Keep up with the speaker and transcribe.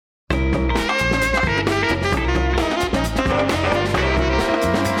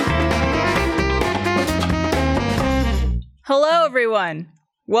Hello, everyone.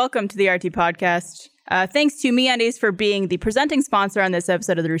 Welcome to the RT Podcast. Thanks to MeUndies for being the presenting sponsor on this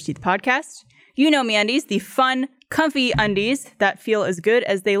episode of the Rooster Teeth Podcast. You know MeUndies, the fun, comfy undies that feel as good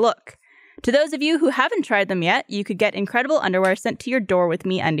as they look. To those of you who haven't tried them yet, you could get incredible underwear sent to your door with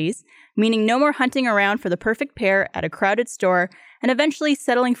MeUndies, meaning no more hunting around for the perfect pair at a crowded store and eventually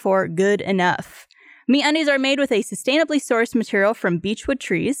settling for good enough. MeUndies are made with a sustainably sourced material from beechwood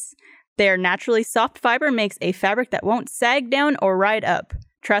trees. Their naturally soft fiber makes a fabric that won't sag down or ride up.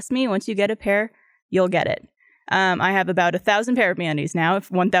 Trust me, once you get a pair, you'll get it. I have about 1,000 pair of MeUndies now,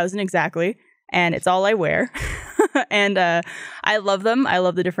 1,000 exactly, and it's all I wear. And I love them. I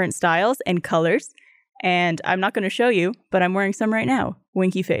love the different styles and colors. And I'm not going to show you, but I'm wearing some right now.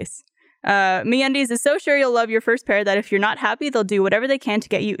 Winky face. MeUndies is so sure you'll love your first pair that if you're not happy, they'll do whatever they can to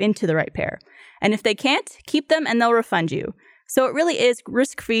get you into the right pair. And if they can't, keep them and they'll refund you. So it really is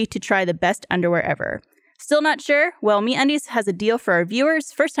risk-free to try the best underwear ever. Still not sure? Well, MeUndies has a deal for our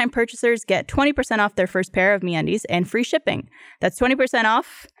viewers. First-time purchasers get 20% off their first pair of MeUndies and free shipping. That's 20%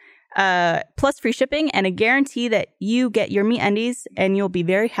 off plus free shipping and a guarantee that you get your MeUndies and you'll be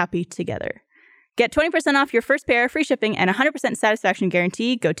very happy together. Get 20% off your first pair, free shipping, and 100% satisfaction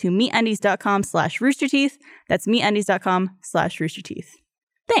guarantee. Go to MeUndies.com/roosterteeth. That's MeUndies.com/roosterteeth.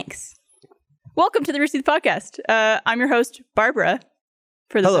 Thanks. Welcome to the Rooster Teeth Podcast. I'm your host, Barbara,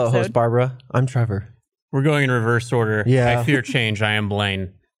 for this episode. Hello, host Barbara. I'm Trevor. We're going in reverse order. Yeah. I fear change. I am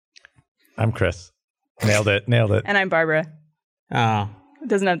Blaine. I'm Chris. Nailed it. And I'm Barbara. Oh. It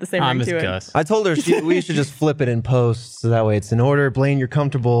doesn't have the same ring to it. Gus. I told her we should just flip it in post so that way it's in order. Blaine, you're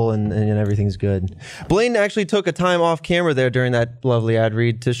comfortable and everything's good. Blaine actually took a time off camera there during that lovely ad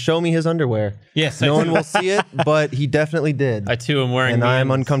read to show me his underwear. Yes. No one will see it, but he definitely did. I too am wearing and I'm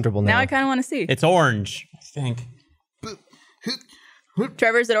MeUndies. uncomfortable now. Now I kind of want to see. It's orange, I think.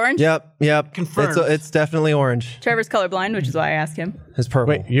 Trevor's it orange? Yep. Confirmed. It's definitely orange. Trevor's colorblind, which is why I asked him. It's purple.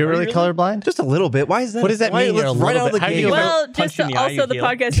 Wait, you're really colorblind? Just a little bit. Why is that? What does that mean? Let's You're a right little out of the bit- how do gate. you- Well, punch just in the eye, also you the feel.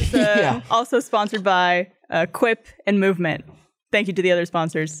 podcast is Yeah. also sponsored by Quip and Movement. Thank you to the other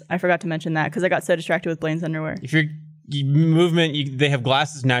sponsors. I forgot to mention that because I got so distracted with Blaine's underwear. If you're they have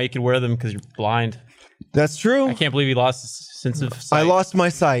glasses now, you can wear them because you're blind. That's true. I can't believe you lost his sense of sight. I lost my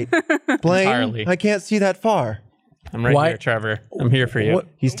sight. Blaine, Entirely. I can't see that far. I'm right here, Trevor. I'm here for you.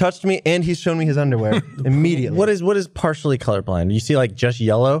 He's touched me and he's shown me his underwear immediately. What is partially colorblind? You see like just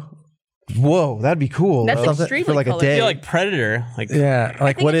yellow? Whoa, that'd be cool. That's Something extremely for like a colorful. I day. feel like Predator. Like Yeah. I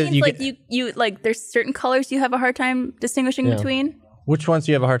Like think what it is means you like get, you like there's certain colors you have a hard time distinguishing between. which ones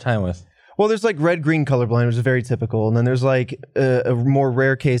do you have a hard time with? Well, there's like red-green colorblind, which is very typical, and then there's like a more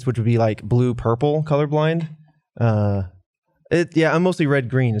rare case, which would be like blue-purple colorblind. I'm mostly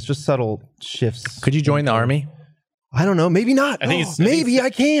red-green. It's just subtle shifts. Could you join the army? I don't know. Maybe not. I think it's- maybe I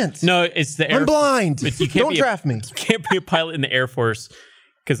can't. no, it's the Air I'm blind. But you can't Don't be draft me. You can't be a pilot in the Air Force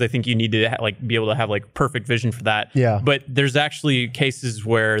because I think you need to be able to have like perfect vision for that. Yeah. But there's actually cases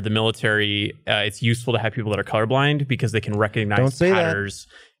where the military, it's useful to have people that are colorblind because they can recognize Don't say that. patterns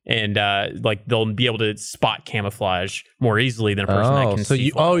and like they'll be able to spot camouflage more easily than a person that can so see.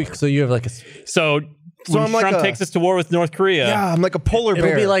 you so you have like a So when I'm like Trump a- takes us to war with North Korea, Yeah, I'm like a polar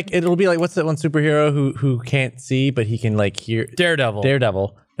bear. it'll be like what's that one superhero who can't see but he can like hear Daredevil.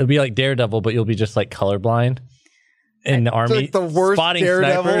 Daredevil. It'll be like Daredevil, but you'll be just like colorblind in the army. like the worst spotting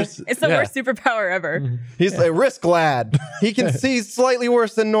Daredevil. snipers. It's the Yeah. worst superpower ever. He's a risk lad. He can see slightly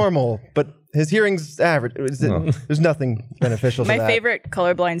worse than normal, but his hearing's average. There's nothing beneficial to My that. favorite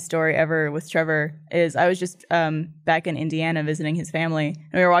colorblind story ever with Trevor is I was just back in Indiana visiting his family,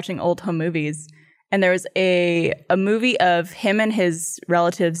 and we were watching old home movies. And there was a movie of him and his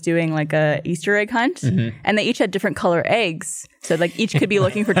relatives doing like a Easter egg hunt, and they each had different color eggs. So like each could be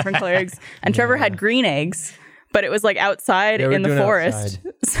looking for different color eggs. And Trevor had green eggs, but it was like outside They were in the doing forest,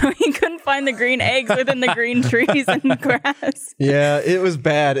 so he couldn't find the green eggs within the green trees and grass. Yeah, it was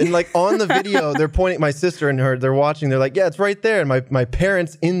bad. And like on the video, they're pointing, my sister and her, they're watching, they're like, yeah, it's right there. And my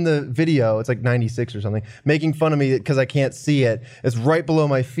parents in the video, it's like 96 or something, making fun of me because I can't see it. It's right below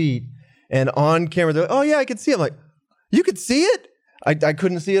my feet. And on camera, they're like, oh yeah, I can see it. I'm like, you could see it? I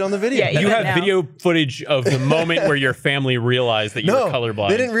couldn't see it on the video. Yeah, You Even have now. video footage of the moment where your family realized that you No, were colorblind.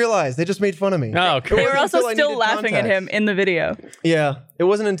 they didn't realize. They just made fun of me. Oh, It cool. They were wasn't also until I still needed laughing at him contacts. in the video. Yeah, it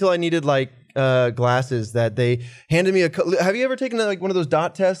wasn't until I needed like glasses that they handed me have you ever taken like one of those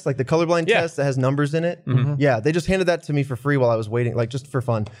dot tests, like the colorblind Yeah. test that has numbers in it? Yeah, they just handed that to me for free while I was waiting, like just for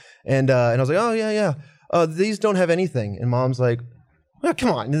fun. And I was like, oh yeah. These don't have anything. And mom's like, oh, come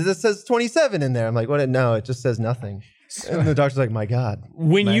on, this says 27 in there. I'm like, what? No, it just says nothing. And the doctor's like, my God.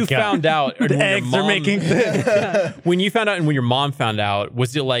 When you God. found out, or The when your eggs are mom- making thick. when you found out and when your mom found out,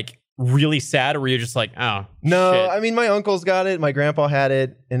 was it like really sad, or were you just like, oh, No, shit? I mean, my uncle's got it. My grandpa had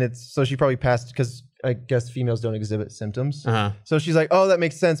it. And so she probably passed because I guess females don't exhibit symptoms. So she's like, oh, that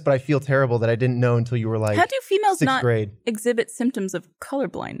makes sense. But I feel terrible that I didn't know until you were like, how do females sixth not grade. exhibit symptoms of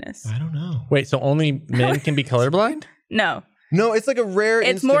colorblindness? I don't know. Wait, so only men can be colorblind? No. No, it's like a rare It's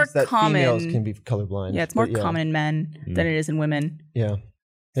instance more that common. females can be colorblind. Yeah, it's more But common in men than it is in women. Yeah. Thank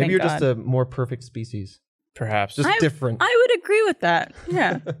Maybe you're just God. a more perfect species. Perhaps. Just different. I would agree with that.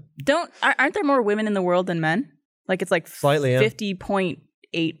 Yeah. Aren't there more women in the world than men? Like it's like Slightly, yeah.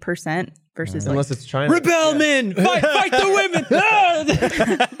 50.8% versus like, Unless it's China. Rebel men! Fight the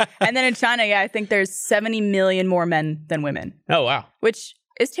women! and then in China, I think there's 70 million more men than women, Oh, wow. which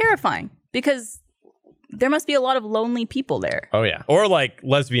is terrifying because there must be a lot of lonely people there. Oh, yeah. Or like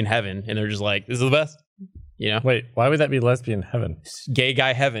lesbian heaven, and they're just like, this is the best. You know? Wait, why would that be lesbian heaven? Gay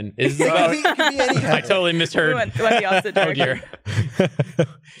guy heaven. Is the It best. could be any I heaven. totally We misheard. went the opposite Oh, direction. dear.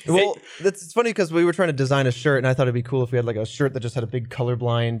 Well, it's funny because we were trying to design a shirt, and I thought it'd be cool if we had like a shirt that just had a big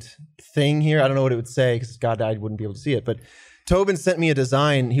colorblind thing here. I don't know what it would say because God, I wouldn't be able to see it. But Tobin sent me a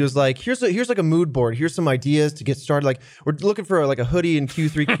design. He was like, "Here's like a mood board. Here's some ideas to get started. Like we're looking for like a hoodie in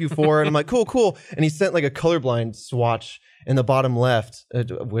Q3, Q4." And I'm like, "Cool." And he sent like a colorblind swatch in the bottom left.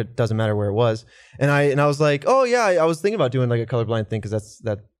 It doesn't matter where it was. And I was like, "Oh yeah, I was thinking about doing like a colorblind thing because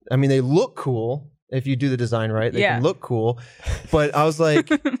that. I mean, they look cool if you do the design right. They can look cool." But I was like.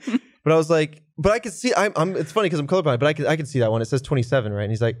 But I could see. I'm. It's funny because I'm colorblind, but I could see that one. It says 27, right?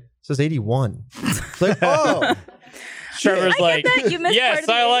 And he's like, it says 81. It's like, oh, Trevor's I like, get that. You missed part yes, of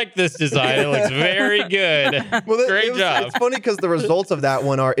the I game." like this design. It looks very good. Great job. It's funny because the results of that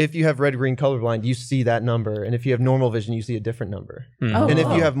one are if you have red green colorblind, you see that number, and if you have normal vision, you see a different number. Oh. And if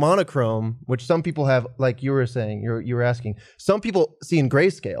you have monochrome, which some people have, like you were saying, you were asking, some people see in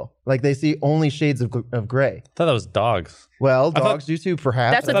grayscale, like they see only shades of gray. I thought that was dogs. Well, dogs do too,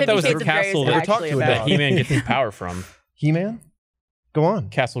 perhaps. That's what I thought that was 50 the Shades of Grey castle is that actually to a about. that He-Man gets his power from. He-Man? Go on.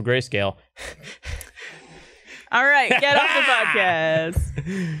 Castle Grayscale. All right, get off the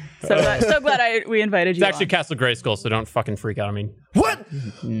podcast. So glad we invited you. It's actually Castle Grayskull, so don't fucking freak out on me, What?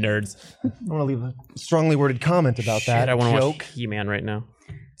 nerds. I want to leave a strongly worded comment about Shit, that. I want to joke. watch He-Man right now.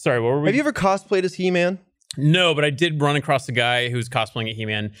 Sorry, what were we? Have you ever cosplayed as He-Man? No, but I did run across a guy who's cosplaying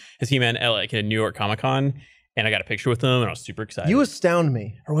as He-Man at like a New York Comic-Con, and I got a picture with him, and I was super excited. You astound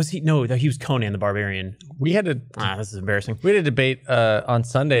me. Or was he? No, he was Conan the Barbarian. We had a This is embarrassing. we had a debate on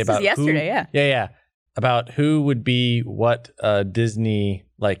Sunday about is yesterday, yeah, about who would be what Disney,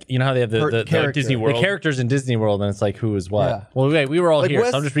 like, you know how they have the character. Disney World. the characters in Disney World, and it's like who is what. Yeah. Well, we were all Like here,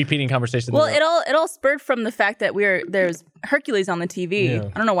 Wes- so I'm just repeating conversation. Well, it all spurred from the fact that there's Hercules on the TV. Yeah.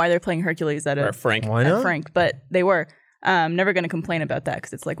 I don't know why they're playing Hercules at Or Frank. Why at not? Frank, but they were. Never going to complain about that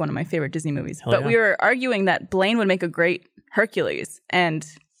because it's like one of my favorite Disney movies. But yeah. we were arguing that Blaine would make a great Hercules, and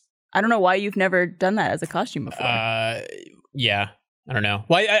I don't know why you've never done that as a costume before. Yeah, I don't know.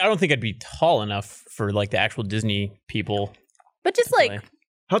 Well, I don't think I'd be tall enough for like the actual Disney people. but just like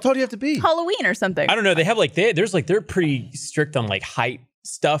How tall do you have to be? Halloween or something. I don't know. They have like they're pretty strict on like height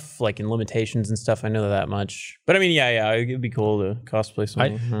stuff, like in limitations and stuff. I know that much. But I mean, yeah, it'd be cool to cosplay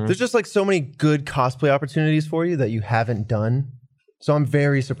something. There's just like so many good cosplay opportunities for you that you haven't done. So I'm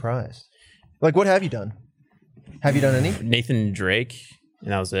very surprised. Like, what have you done? Have you done any? Nathan Drake,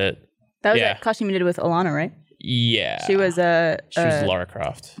 and that was it. That was yeah. that costume you did with Alana, right? Yeah, She was Lara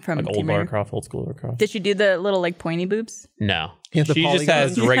Croft from like Tomb old Lara Raider. Croft, old school Lara Croft. Did she do the little like pointy boobs? No, Yeah, the she just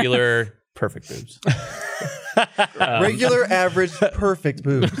has polygons. regular perfect boobs. Regular, average, perfect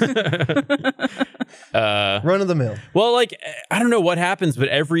boobs. Run of the mill. Well, like I don't know what happens, but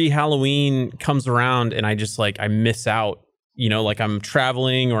every Halloween comes around, and I just like I miss out. You know, like I'm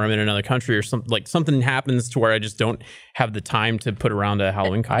traveling or I'm in another country or something. Like something happens to where I just don't have the time to put around a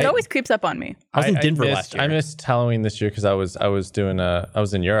Halloween It costume. always creeps up on me. I was in Denver last year. I missed Halloween this year because I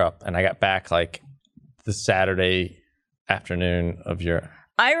was in Europe, and I got back like the Saturday afternoon of Europe.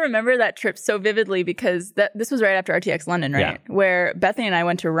 I remember that trip so vividly because this was right after RTX London, right? Yeah. Where Bethany and I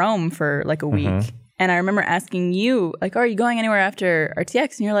went to Rome for like a week. And I remember asking you, like, are you going anywhere after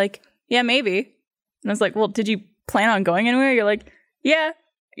RTX? And you're like, yeah, maybe. And I was like, well, did you plan on going anywhere? You're like, yeah.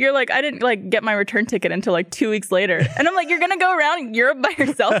 You're like, I didn't like get my return ticket until like 2 weeks later. And I'm like, you're going to go around Europe by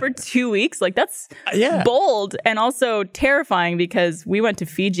yourself for 2 weeks? Like, that's bold and also terrifying because we went to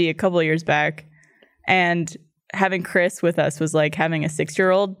Fiji a couple of years back and having Chris with us was like having a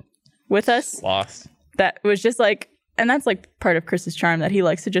 6-year-old with us. Lost. That was just like, and that's like part of Chris's charm that he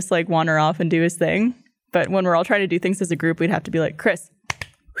likes to just like wander off and do his thing. But when we're all trying to do things as a group, we'd have to be like, Chris,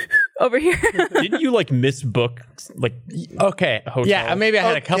 over here. Didn't you like misbook like Okay. hotel? Yeah, maybe I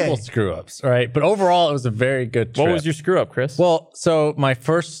had a couple screw ups, right? But overall, it was a very good trip. What was your screw up, Chris? Well, so my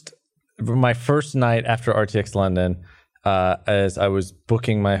first my first night after RTX London, as I was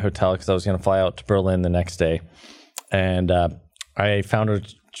booking my hotel because I was going to fly out to Berlin the next day, and I found a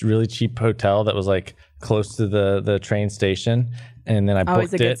really cheap hotel that was like close to the train station, and then I booked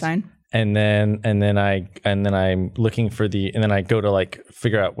Always a good sign. And then I'm looking for and then I go to like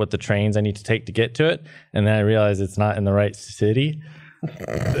figure out what the trains I need to take to get to it, and then I realize it's not in the right city,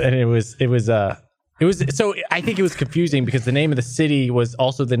 and it was so I think it was confusing because the name of the city was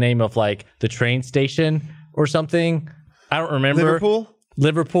also the name of like the train station or something. I don't remember.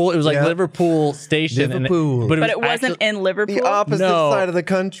 Liverpool. It was like Liverpool Station. Liverpool. But it wasn't in Liverpool? The opposite side of the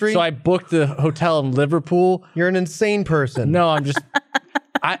country. So I booked the hotel in Liverpool. You're an insane person. No, I'm just...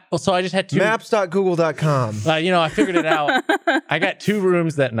 So I just had two... Maps.google.com. I figured it out. I got 2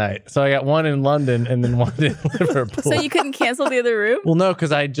 rooms that night. So I got one in London and then one in Liverpool. So you couldn't cancel the other room? Well, no,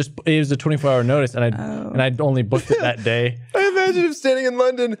 because it was a 24-hour notice and I'd only booked it that day. I imagine him standing in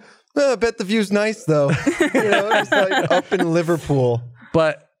London. I bet the view's nice, though. Just like up in Liverpool.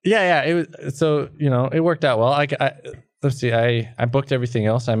 But yeah, it was it worked out well. Let's see. I booked everything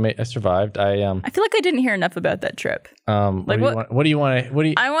else. I survived. I feel like I didn't hear enough about that trip. What do you want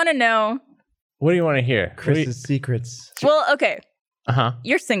to? I want to know. What do you want to hear? Chris's secrets. Well, okay.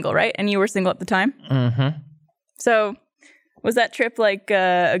 You're single, right? And you were single at the time. Mm-hmm. So, was that trip like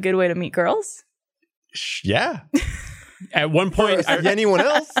a good way to meet girls? Yeah. At one point, anyone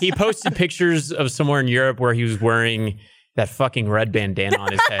else? He posted pictures of somewhere in Europe where he was wearing that fucking red bandana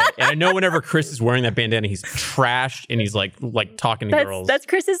on his head. And I know whenever Chris is wearing that bandana, he's trashed and he's like talking to girls. That's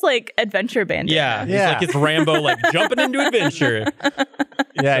Chris's like adventure bandana. Yeah. He's like it's Rambo like jumping into adventure.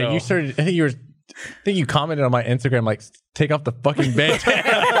 Yeah, so. You started I think you commented on my Instagram like take off the fucking bandana.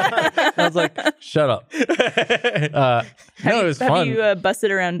 I was like, shut up. It was fun. Have you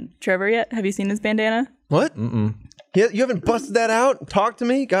busted around Trevor yet? Have you seen his bandana? What? Mm-mm. You haven't busted that out? Talked to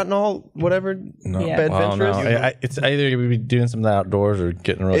me? Gotten all whatever adventurous? No. It's either we be doing something outdoors or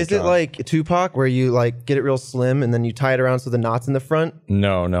getting really drunk. It like Tupac where you like get it real slim and then you tie it around so the knot's in the front?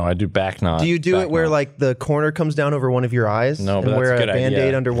 No, I do back knot. Do you do it where like the corner comes down over one of your eyes? No, but and that's wear a good a Band-Aid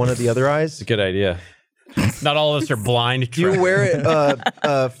idea. under one of the other eyes? It's a good idea. Not all of us are blind. Do you wear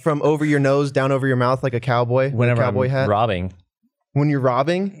it from over your nose down over your mouth like a cowboy? Whenever cowboy I'm hat? robbing. When you're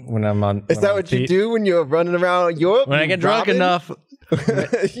robbing? When I'm on. Is that what you do when you're running around Europe? When I get drunk enough.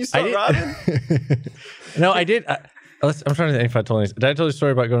 You start robbing? No, I did. I'm trying to think if I told you. Did I tell you a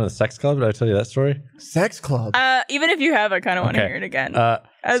story about going to the sex club? Did I tell you that story? Sex club? Even if you have, I kind of want to hear it again. I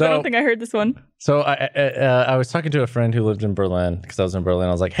don't think I heard this one. So I was talking to a friend who lived in Berlin because I was in Berlin.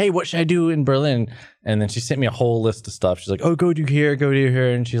 I was like, hey, what should I do in Berlin? And then she sent me a whole list of stuff. She's like, oh, go do here.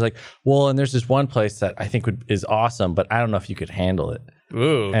 And she's like, well, and there's this one place that I think is awesome, but I don't know if you could handle it.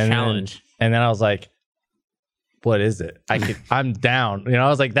 Ooh, challenge. And then I was like, what is it? I'm down. I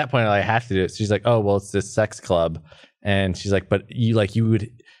was like, at that point, I have to do it. So she's like, oh, well, it's this sex club. And she's like, but you'd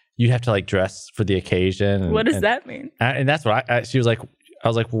have to like dress for the occasion. What does that mean? And that's what she was like. I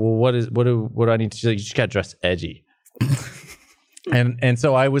was like, well, what do I need to? She's like, you just got to dress edgy. and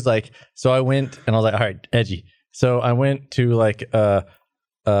so I was like, so I went and I was like, all right, edgy. So I went to like, I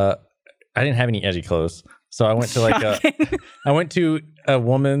didn't have any edgy clothes. So I went to like I went to a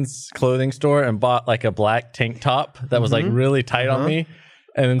woman's clothing store and bought like a black tank top that was like really tight on me.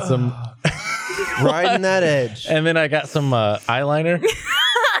 And then some riding that edge. And then I got some eyeliner.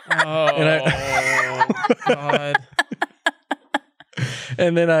 God.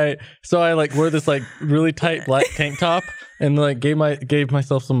 And then I like wore this like really tight black tank top and like gave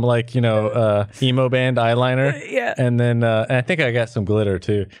myself some like emo band eyeliner. Yeah. And then and I think I got some glitter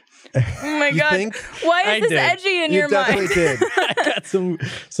too. Oh my God. Think? Why is this edgy in your mind? You definitely did. I got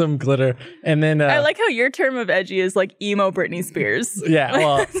some glitter. And then I like how your term of edgy is like emo Britney Spears. Yeah.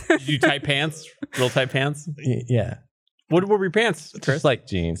 Well, Did you tight pants? Real tight pants? Yeah. What were your pants, Chris? Just like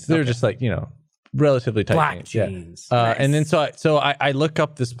jeans. They were just like, relatively tight Black jeans. jeans. Yeah. Nice. And then so I look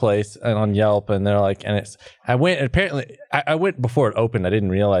up this place and on Yelp and they're like, and I went before it opened. I didn't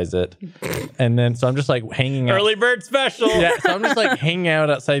realize it. And then so I'm just like hanging out. Early bird special. Yeah. So I'm just like hanging out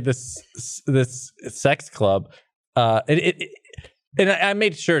outside this sex club. And I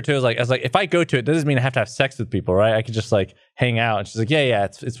made sure too. I was like, if I go to it, that doesn't mean I have to have sex with people, right? I could just like hang out. And she's like, yeah,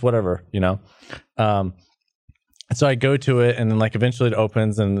 it's whatever, So I go to it and then like eventually it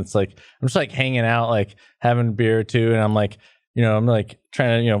opens and it's like, I'm just like hanging out, like having a beer or two. And I'm like, I'm like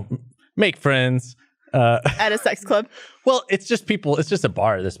trying to, make friends. At a sex club? Well, it's just people. It's just a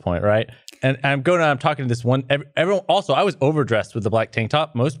bar at this point, right? And I'm going around, I'm talking to this one. Everyone. Also, I was overdressed with the black tank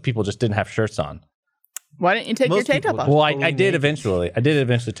top. Most people just didn't have shirts on. Why didn't you take your Most tank top people off? Well, Totally I did naked. eventually. I did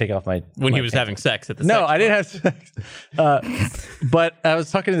eventually take off my When my he was tank having sex at the No, sex I didn't have sex. But I was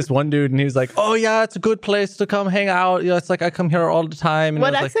talking to this one dude, and he was like, "Oh yeah, it's a good place to come hang out. It's like I come here all the time." And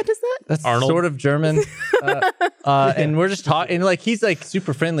What I was accent is that? like, "That's Arnold? sort of German." And we're just talking, and like he's like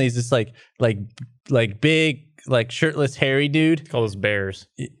super friendly. He's just like big, like shirtless, hairy dude. Call those bears.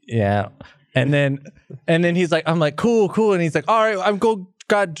 Yeah. And then he's like, I'm like, cool. And he's like, all right, I'm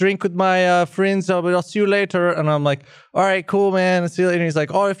got a drink with my friends, but I'll see you later. And I'm like, all right, cool, man. I'll see you later. And he's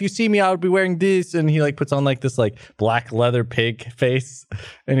like, oh, if you see me, I'll be wearing this. And he like puts on like this like black leather pig face.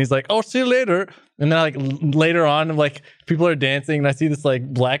 And he's like, oh, see you later. And then like later on, like people are dancing, and I see this like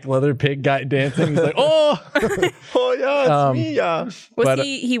black leather pig guy dancing. He's like, oh, Oh yeah, it's me. Yeah, Was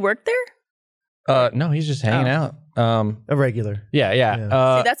he worked there? no, he's just hanging out. a regular. Yeah.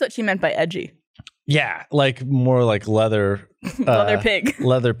 See, that's what she meant by edgy. Yeah, like more like leather Leather pig.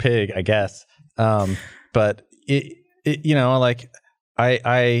 leather pig, I guess. But it you know, like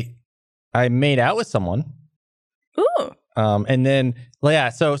I made out with someone. Ooh. And then yeah,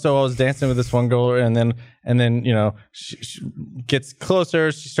 so I was dancing with this one girl, and then you know she gets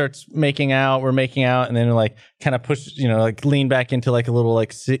closer, she starts making out, we're making out, and then like kind of push, you know, like lean back into like a little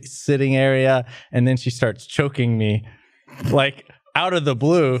like sitting area, and then she starts choking me like out of the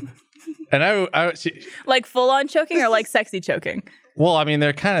blue. And she, Like full on choking or like sexy choking? well, I mean,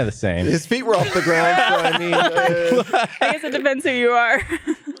 they're kind of the same. His feet were off the ground, so I mean, I guess it depends who you are.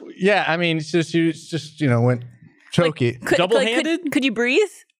 Yeah, I mean, she was just, you know, went choky. Double-handed? Could you breathe?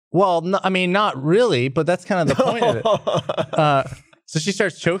 Well, no, I mean, not really, but that's kind of the point of it. So she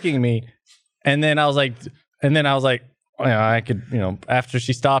starts choking me, and then I was like, you know, I could, you know, after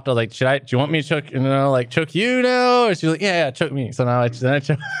she stopped, I was like, do you want me to choke? And then I was like, choke you now? And she was like, yeah, choke me. So now I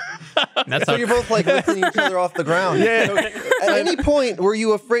choke. That's so how you're both like lifting each other off the ground. Yeah. So, at any point, were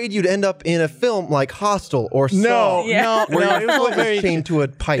you afraid you'd end up in a film like Hostel or Saw? No, Yeah. Where no, your it was all foot was very, chained to a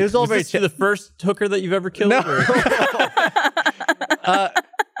pipe. it was all Was very, this the first hooker that you've ever killed? No. or-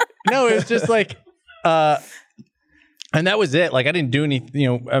 no, it was just like, and that was it. Like I didn't do anything, you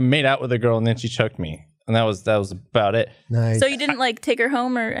know, I made out with a girl and then she choked me. And that was about it. Nice. So you didn't like take her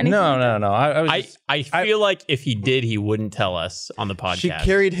home or anything? No. I was just, I feel like if he did, he wouldn't tell us on the podcast. She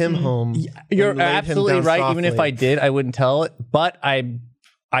carried him home. you're and laid him absolutely down right. Even if softly. I did, I wouldn't tell it. But I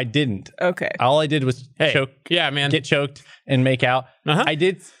didn't. Okay. All I did was choke. Yeah, man. Get choked and make out. Uh-huh. I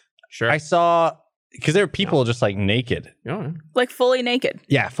did. Sure. I saw because there were people just like naked. Oh, Like fully naked.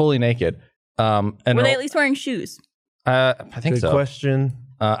 Yeah, fully naked. And Were they at least wearing shoes? I think Good so. question.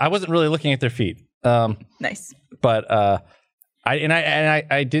 I wasn't really looking at their feet. Nice. But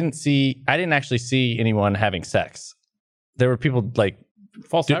I didn't actually see anyone having sex. There were people like,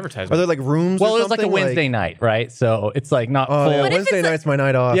 false Are advertisement. there like rooms? well, or it was like a something? Wednesday night, right? So it's like not Oh, full. yeah, But if Wednesday it's night's my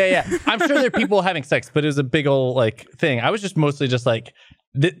night off. Yeah. I'm sure there are people having sex, but it was a big old like thing. I was just mostly just like,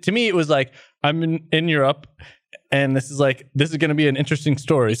 to me, it was like I'm in Europe, and this is going to be an interesting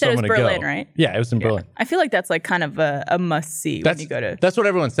story. You So said I'm it was going to go. Berlin, right? Yeah, it was in Berlin. I feel like that's like kind of a must see when you go to. That's what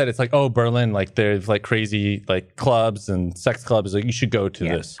everyone said. It's like, oh, Berlin, like there's like crazy like clubs and sex clubs. Like you should go to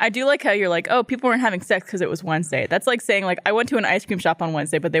this. I do like how you're like, oh, people weren't having sex because it was Wednesday. That's like saying like I went to an ice cream shop on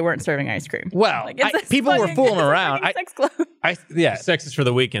Wednesday, but they weren't serving ice cream. Well, Like, it's a people were fucking- fooling it's a around. fucking sex club. Yeah. Sex is for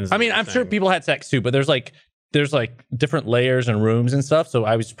the weekends. I mean, I'm sure people had sex too, but there's like different layers and rooms and stuff. So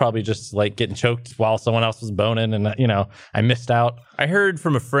I was probably just like getting choked while someone else was boning, and you know, I missed out. I heard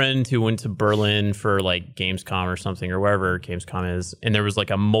from a friend who went to Berlin for like Gamescom or something, or wherever Gamescom is, and there was like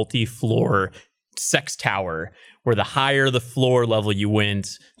a multi-floor sex tower where the higher the floor level you went,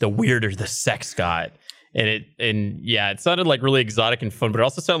 the weirder the sex got. And it sounded like really exotic and fun, but it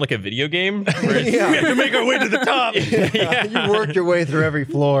also sounded like a video game. Where we have to make our way to the top. You worked your way through every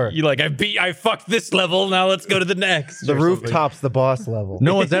floor. You like, I fucked this level. Now let's go to the next. The or rooftop's the boss level.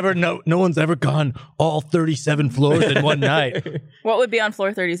 No one's ever gone all 37 floors in one night. What would be on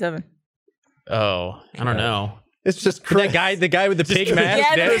floor 37? something. Oh, I don't know. It's just Chris. The guy with the pig mask.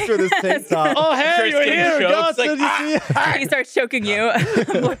 Yeah, there. Chris with his tank top. Oh, hey, Chris you're getting here. choked. God, It's like, He starts choking you.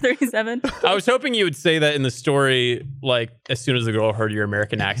 Floor 37. I was hoping you would say that in the story, like as soon as the girl heard your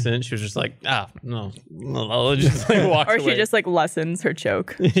American accent, she was just like, no, just like walked Or away. she just like lessens her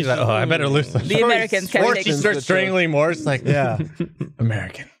choke. She's like, oh, I better loosen. The Americans can Or take. she She starts strangling more. It's like, Yeah.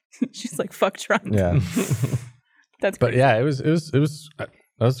 American. She's like, fuck Trump. Yeah. That's But crazy. yeah, it was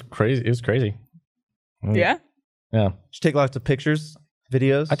crazy. It was crazy. Yeah. Yeah. Should take lots of pictures,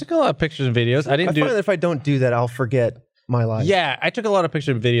 videos. I took a lot of pictures and videos. I I didn't find do. that if I don't do that, I'll forget my life. Yeah, I took a lot of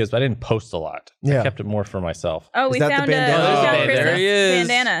pictures and videos, but I didn't post a lot. I Yeah. kept it more for myself. Oh, we Is that the found bandana? we found Oh, Chris's there he is.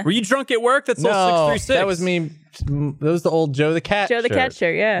 bandana. Were you drunk at work? That's all No, 636. that was me. That was the old Joe the Cat. Joe the cat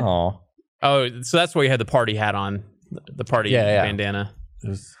shirt, yeah. Oh, Oh, so that's why you had the party hat on, the party bandana.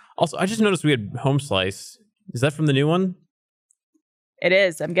 Also, I just noticed we had Home Slice. Is that from the new one? It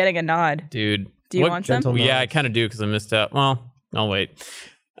is. I'm getting a nod. Dude. Do you want some? Yeah, I kind of do because I missed out. Well, I'll wait.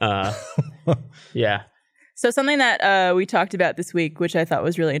 Yeah. So something that we talked about this week, which I thought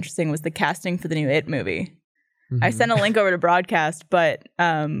was really interesting, was the casting for the new It movie. Mm-hmm. I sent a link over to Broadcast, but we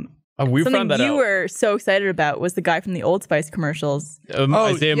something found that you out. were so excited about was the guy from the Old Spice commercials.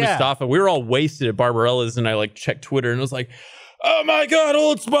 Isaiah Mustafa. We were all wasted at Barbarella's, and I like checked Twitter and was like, "Oh my God,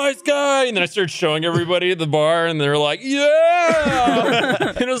 Old Spice guy!" And then I started showing everybody at the bar, and they were like, "Yeah!"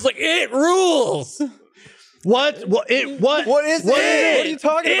 And it was like, "It rules." What? What is it? What are you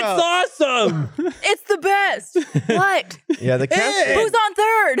talking about? It's awesome. It's the best. What? Yeah, the casting. Who's on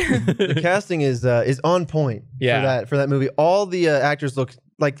third? The casting is on point. Yeah. For that movie. All the actors look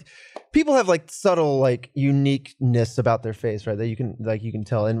like people have like subtle like uniqueness about their face, right? That you can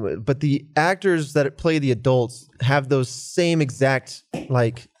tell. But the actors that play the adults have those same exact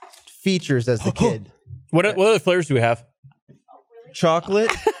like features as the kid. What other flavors do we have?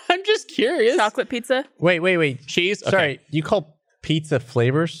 Chocolate. I'm just curious. Chocolate pizza. Wait. Cheese. Okay. Sorry, you call pizza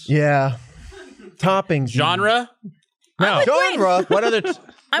flavors? Yeah. Toppings. Genre. No. Genre. What other?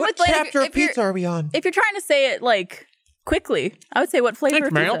 I'm What with Blaine. chapter of pizza are we on? If you're trying to say it like quickly, I would say what flavor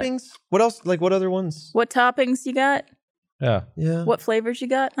of pizza? Toppings. What else? Like what other ones? What toppings you got? Yeah. Yeah. What flavors you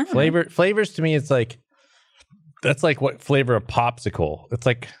got? I don't know. Flavors to me, it's like that's like what flavor of popsicle. It's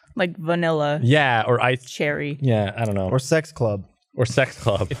like vanilla. Yeah, or ice. Cherry. Yeah, I don't know. Or Sex Club. Or Sex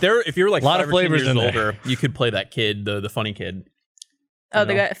Club. If you're like a lot 5 of or 10 flavors years in older, you could play that kid, the funny kid. Oh,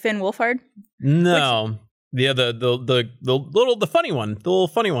 the guy Finn Wolfhard. No, the funny one, the little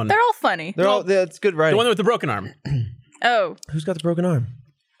funny one. They're all funny. It's good writing. The one with the broken arm. Oh, Who's got the broken arm?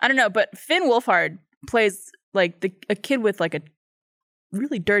 I don't know, but Finn Wolfhard plays like a kid with like a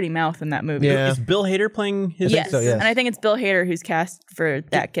really dirty mouth in that movie. Yeah. Is Bill Hader playing his? Yes. so, yes. And I think it's Bill Hader who's cast for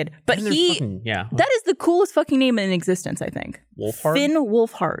that kid. But And there's fucking- yeah. that is the coolest fucking name in existence, I think. Wolfhard? Finn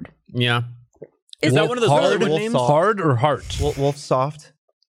Wolfhard. Yeah. Is that one of those Hard, Hollywood Wolf names? Soft. Hard or heart? Wolf Soft.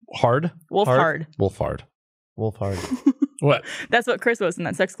 Hard? Wolfhard. Wolfhard. Wolfhard. What? That's what Chris was in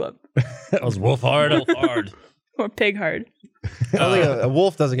that sex club. That was Wolfhard. Wolfhard. Or pig hard. I don't think a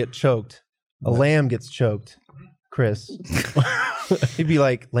wolf doesn't get choked. A lamb gets choked. Chris. He'd be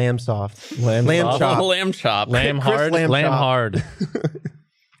like lamb soft. Lamb soft. chop. Lamb chop. Lamb Chris hard. lamb Lamb chop. hard.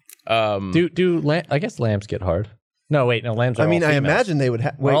 I guess lambs get hard. No, wait, no, lambs are I mean, all I females. imagine they would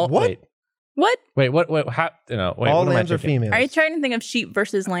have. Wait, All- what? What? Wait, how, no, wait, All what am I lambs are thinking? females. Are you trying to think of sheep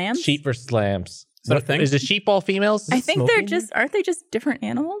versus lambs? Sheep versus lambs. Is that a thing? Is the sheep all females? I think they're smoking? aren't they just different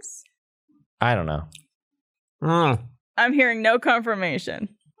animals? I don't know. I'm hearing no confirmation.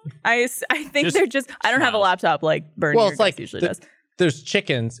 I think Just they're just, I don't have a smiles. laptop like Bernie Well, or it's like Gus usually the- does. There's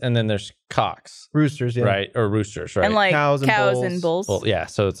chickens and then there's cocks, Roosters, yeah. right? Or roosters, right? And like Cows cows, and and bulls. bulls. well, yeah.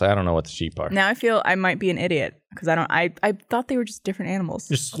 So it's I don't know what the sheep are. Now I feel I might be an idiot because I thought they were just different animals.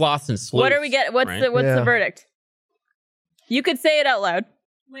 Just sloths and sleuths. What are we getting? What's right? the Yeah. verdict? You could say it out loud.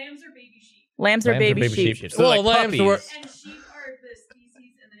 Lambs are baby sheep. Lambs are baby sheep. sheep. So Well, like lambs puppies. were- And sheep are the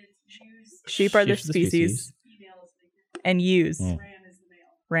species, and then it's ewes. Sheep are the Sheep's the species, Female is the and ewes. Mm. ram is the male.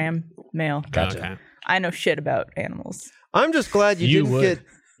 Ram, male. Gotcha. Okay. I know shit about animals. I'm just glad you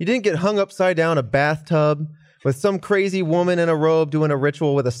didn't get hung upside down a bathtub with some crazy woman in a robe doing a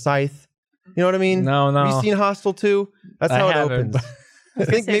ritual with a scythe. You know what I mean? No. Have you seen Hostel 2? That's I how it haven't. opens. I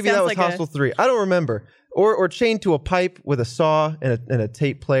think It maybe that sounds was like Hostel 3. I don't remember. Or chained to a pipe with a saw and a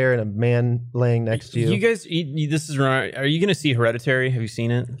tape player and a man laying next to you. You guys, this is right. Are you going to see Hereditary? Have you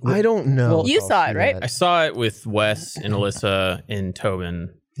seen it? I don't know. Well, you if I'll saw see it, right? I saw it with Wes and Alyssa and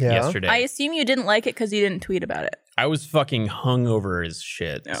Tobin yesterday. I assume you didn't like it because you didn't tweet about it. I was fucking hungover as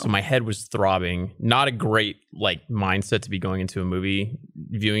shit. No. So my head was throbbing. Not a great like mindset to be going into a movie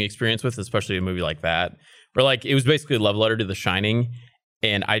viewing experience with, especially a movie like that. Where like it was basically a love letter to The Shining.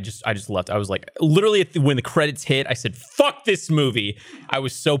 And I just left. I was like, literally when the credits hit, I said, fuck this movie. I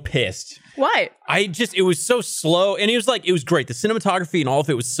was so pissed. Why? It was so slow. And it was great. The cinematography and all of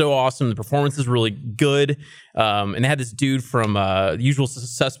it was so awesome. The performance is really good. And they had this dude from Usual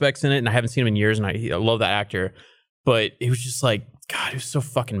Suspects in it. And I haven't seen him in years. And I love that actor. But it was just like, God, it was so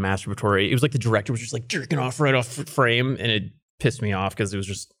fucking masturbatory. It was like the director was just like jerking off right off frame. And it pissed me off because it was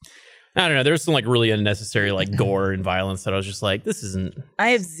just, I don't know. There was some like really unnecessary like gore and violence that I was just like, this isn't. I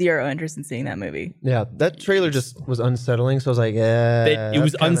have zero interest in seeing that movie. Yeah, that trailer just was unsettling. So I was like, yeah. It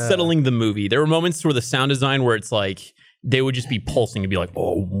was unsettling the movie. There were moments where the sound design where it's like they would just be pulsing and be like,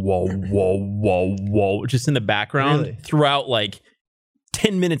 oh, whoa, whoa, whoa, whoa, just in the background Really? throughout like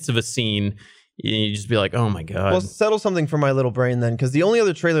 10 minutes of a scene. you just be like, oh my god. Well, settle something for my little brain then, because the only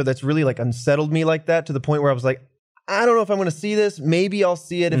other trailer that's really like unsettled me like that to the point where I was like, I don't know if I'm going to see this. Maybe I'll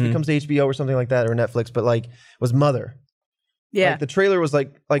see it if it comes to HBO or something like that, or Netflix. But like, was Mother. Yeah. Like the trailer was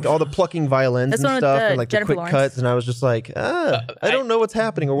like all the plucking violins That's and one with stuff, the and like Jennifer the quick Lawrence. cuts, and I was just like, I don't know what's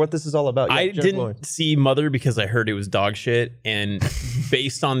happening or what this is all about. Yeah, I Jennifer didn't Lawrence. see Mother because I heard it was dog shit, and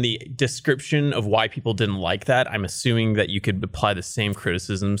based on the description of why people didn't like that, I'm assuming that you could apply the same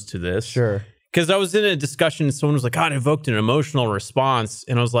criticisms to this. Sure. Because I was in a discussion, someone was like, God, it evoked an emotional response,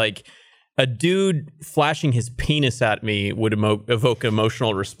 and I was like, a dude flashing his penis at me would evoke an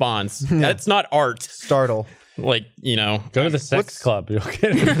emotional response. That's not art. Startle. Like, you know. Go to the sex club. You'll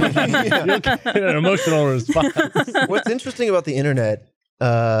get an emotional response. What's interesting about the internet,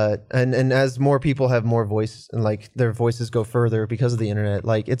 and as more people have more voice and like their voices go further because of the internet,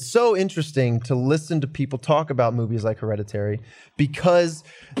 like it's so interesting to listen to people talk about movies like Hereditary, because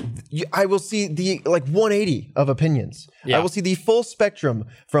I will see the like 180 of opinions. Yeah. I will see the full spectrum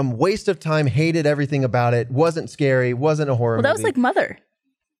from waste of time, hated everything about it, wasn't scary, wasn't a horror Well, that was movie. like Mother.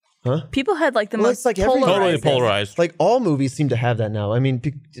 Huh? People had like the Well, most it's like everything. Totally polarizing. polarized. Like all movies seem to have that now. I mean,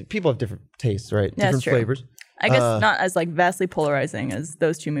 people have different tastes, right? Yeah, that's Different true. flavors. I guess not as like vastly polarizing as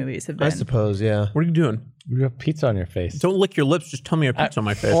those two movies have been. I suppose, yeah. What are you doing? You have pizza on your face. Don't lick your lips. Just tell me your pizza on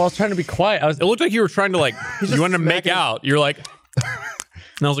my face. Well, I was trying to be quiet. It looked like you were trying to like, you wanted to make smacking- out. You're like, and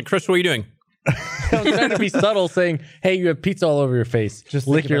I was like, Chris, what are you doing? I was trying to be subtle, saying, "Hey, you have pizza all over your face. Just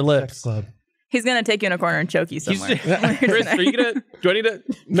lick Think your about lips." Sex Club. He's gonna take you in a corner and choke you somewhere. Chris, are you gonna? Do I need to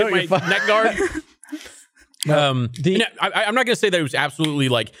No, get my you're fine. neck guard? I'm not gonna say that it was absolutely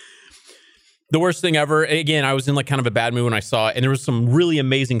like the worst thing ever. Again, I was in like kind of a bad mood when I saw it, and there was some really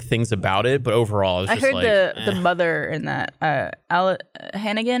amazing things about it. But overall, I was I just heard like, the mother in that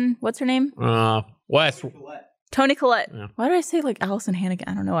Hannigan. What's her name? Wes, Toni Collette. Yeah. Why did I say like Allison Hannigan?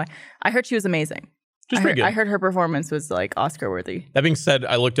 I don't know why. I heard she was amazing. Just pretty good. I heard her performance was like Oscar worthy. That being said,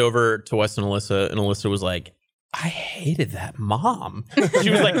 I looked over to Wes and Alyssa was like, I hated that mom. She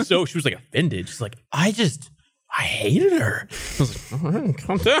was like, she was like offended. She's like, I hated her. I was like, all right,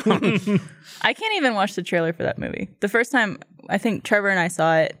 calm down. I can't even watch the trailer for that movie. The first time, I think Trevor and I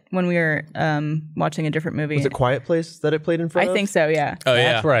saw it when we were watching a different movie. Was it Quiet Place that it played in front I of? think so, yeah. Oh That's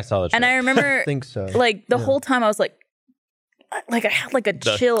yeah. where I saw the. And I remember, I think so. like the whole time, I was like I had like a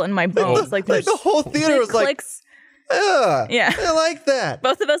chill in my bones. Like the whole theater was like, clicks. yeah, I like that.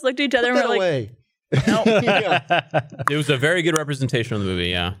 Both of us looked at each other Put and that we're like, away. no. It was a very good representation of the movie.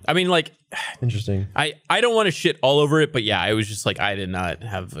 Yeah. I mean, like, Interesting. I don't want to shit all over it, but yeah, it was just like I did not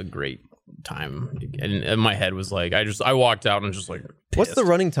have a great time, and my head was like I walked out and just like, What's the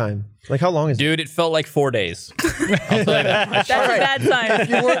running time? Like, how long is it? dude? It felt like 4 days. I'll tell you that. That's a bad sign. If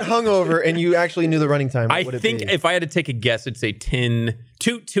you weren't hungover and you actually knew the running time, what I would it think be? if I had to take a guess, it'd say 2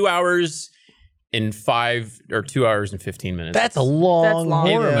 hours and 5 or 2 hours and 15 minutes. That's a long. That's long.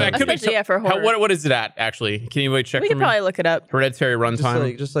 horror Yeah. movie. It could be Especially, yeah, for horror. what is it at actually? Can anybody check We for could me? probably look it up. Hereditary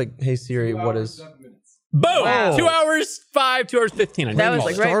runtime. just like, hey Siri, what is? Boom! Wow. 2 hours 5, 2 hours 15. I That knew was all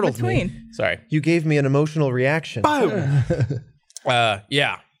like that. right Startled me. between. Sorry. You gave me an emotional reaction.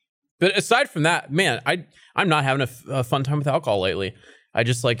 Yeah. But aside from that, man, I'm not having a fun time with alcohol lately. I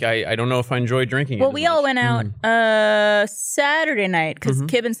just like I don't know if I enjoy drinking. Well, it we as all much. went out Saturday night because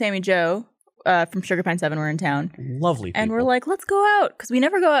Kib and Sammy Joe from Sugar Pine 7 were in town. Lovely people. And we're like, let's go out because we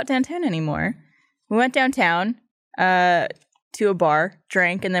never go out downtown anymore. We went downtown to a bar,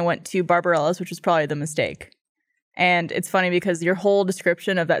 drank, and then went to Barbarella's, which was probably the mistake. And it's funny because your whole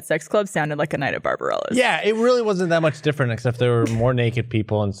description of that sex club sounded like a night at Barbarella's. Yeah, it really wasn't that much different, except there were more naked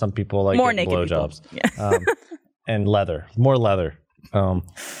people and some people like More getting naked people. blowjobs. Yeah. And more leather.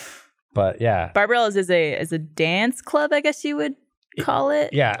 But yeah, Barbarella's is a dance club, I guess you would call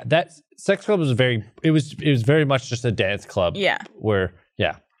it. yeah, that sex club was it was very much just a dance club. Yeah. Where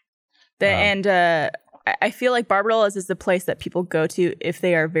And I feel like Barbarella's is the place that people go to if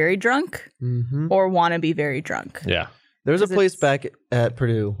they are very drunk or want to be very drunk. yeah. There was a 'Cause place it's- back at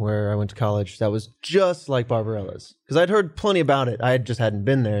Purdue where I went to college that was just like Barbarella's because I'd heard plenty about it. I just hadn't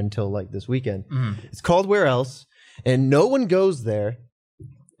been there until like this weekend. It's called Where Else, and no one goes there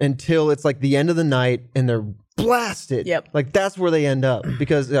until it's like the end of the night and they're blasted. Yep. Like that's where they end up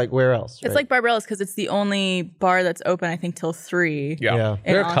because like where else? It's right? like Barbarella's because it's the only bar that's open, I think, till 3. Yeah.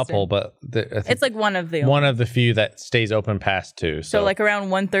 in There are a Austin. couple, but I think It's like one of the one of the few that stays open past 2. So like around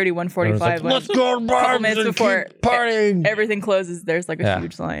 1:30, 1:45, let's go to a couple bars minutes and before keep partying. everything closes, there's like a Yeah.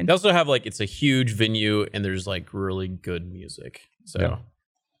 huge line. They also have like it's a huge venue and there's like really good music. So Yeah.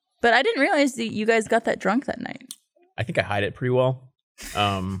 But I didn't realize that you guys got that drunk that night. I think I hide it pretty well.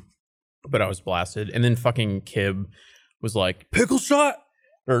 But I was blasted. And then fucking Kib was like, pickle shot?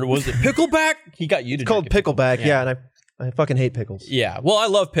 Or was it pickleback? He got you to It's called drink it. pickleback. Yeah, and I fucking hate pickles. Yeah. Well, I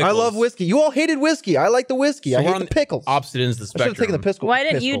love pickles. I love whiskey. You all hated whiskey. I like the whiskey. So I we're hate on the pickles. Opposite ends of the I should have spectrum. taken the pickle. Why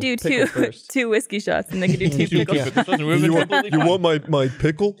didn't you do two whiskey shots and they could do two pickles? You want my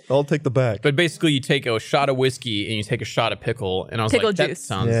pickle? I'll take the back. But basically, you take a shot of whiskey and you take a shot of pickle, and I was Pickle like, that juice.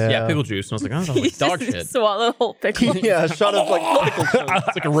 sounds Yeah. pickle juice. And I was like, oh, that You sounds like dog just shit. swallow the whole pickle. Yeah, a shot of like pickle.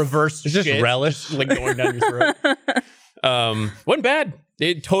 It's like a reverse. It's just shit, relish. like going down your throat. Wasn't bad.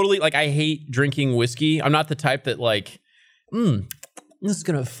 It totally like I hate drinking whiskey. I'm not the type that like, this is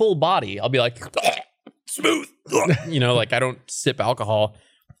gonna full body. I'll be like smooth, like I don't sip alcohol.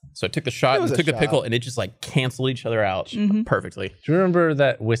 So I took the shot It was and a took a pickle, shot. and it just like canceled each other out perfectly. Do you remember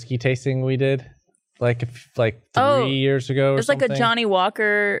that whiskey tasting we did? Like 3 Oh, years ago or It's like something? a Johnny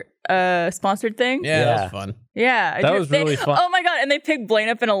Walker sponsored thing. Yeah, that Yeah. was fun. Yeah, I That did- was really fun. Oh my god! And they picked Blaine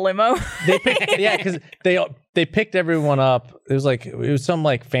up in a limo. They picked, yeah, because they picked everyone up. It was some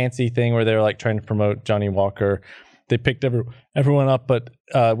like fancy thing where they were like trying to promote Johnny Walker. They picked everyone up, but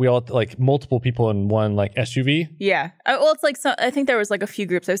we all like multiple people in one like SUV. Yeah. Well, it's like I think there was like a few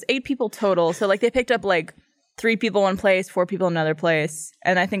groups. There was 8 people total. So like they picked up like 3 people one place, 4 people another place,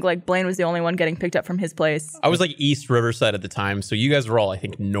 and I think like Blaine was the only one getting picked up from his place. I was like East Riverside at the time, so you guys were all I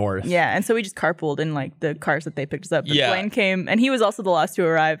think north. Yeah, and so we just carpooled in like the cars that they picked us up. But Yeah. Blaine came, and he was also the last to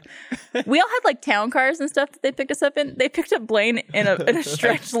arrive. We all had like town cars and stuff that they picked us up in. They picked up Blaine in a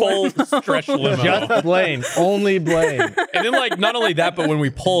stretch Full limo. stretch limo. Just Blaine, only Blaine. And then, like, not only that, but when we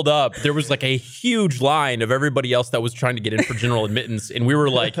pulled up, there was like a huge line of everybody else that was trying to get in for general admittance. And we were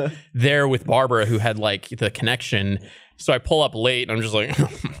like there with Barbara, who had like the connection. So I pull up late and I'm just like,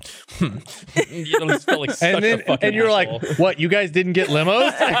 I just felt like such a fucking and you're asshole. like, what? You guys didn't get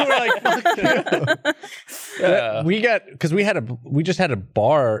limos? And we're like, fuck you. Yeah. We got because we just had a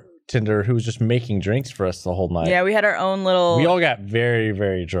bartender who was just making drinks for us the whole night. Yeah, we had our own little. We all got very,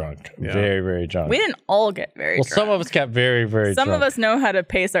 very drunk. Yeah. Very, very drunk. We didn't all get very Well, drunk. some of us got very, very Some drunk. of us know how to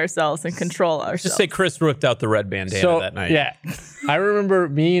pace ourselves and control ourselves. Just say Chris ripped out the red bandana that night. Yeah. I remember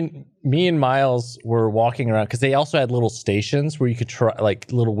me and Miles were walking around because they also had little stations where you could try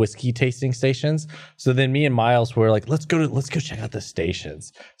like little whiskey tasting stations. So then me and Miles were like, let's go check out the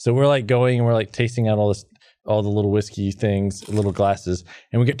stations. So we're like going and we're like tasting out all the little whiskey things, little glasses,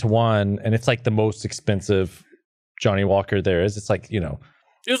 and we get to one and it's like the most expensive Johnny Walker there is. It's like, It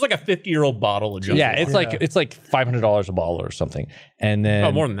was like a 50-year-old bottle of Johnny yeah, Walker. it's like $500 a bottle or something. And then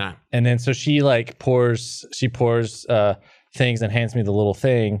Oh, more than that. and then so she pours things and hands me the little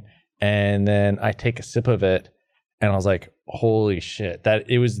thing. And then I take a sip of it and I was like, holy shit. I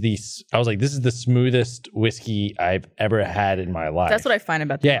was like, this is the smoothest whiskey I've ever had in my life. That's what I find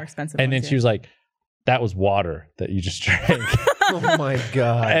about the more expensive And ones. then she was like, that was water that you just drank. Oh my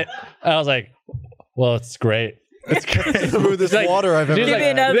god! And I was like, well, it's great. It's great. Smoothest She's like- water I've ever she's Give me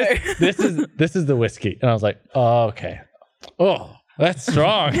had. another. This is the whiskey. And I was like, oh, okay. Oh, that's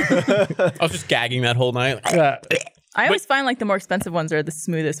strong. I was just gagging that whole night. I always find like the more expensive ones are the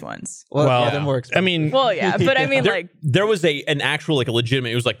smoothest ones. Well, Well, yeah, they're more expensive. I mean, Well, yeah, but I mean like There was an actual, like a legitimate,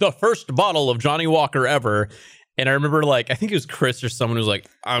 it was like the first bottle of Johnny Walker ever. And I remember like, I think it was Chris or someone who was like,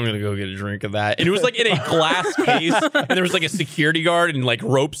 I'm going to go get a drink of that. And it was like in a glass case. And there was like a security guard and like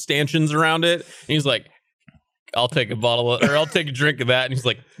rope stanchions around it. And he's like, I'll take a I'll take a drink of that. And he's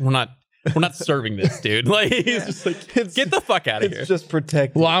like, we're not serving this, dude. Like, he's just like, get the fuck out of here. it's just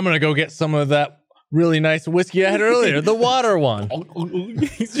protected. well, I'm going to go get some of that really nice whiskey I had earlier, the water one.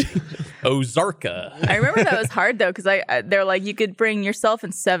 Ozarka. I remember that was hard though because they're like you could bring yourself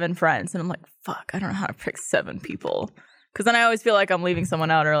and 7 friends and I'm like fuck I don't know how to pick 7 people because then I always feel like I'm leaving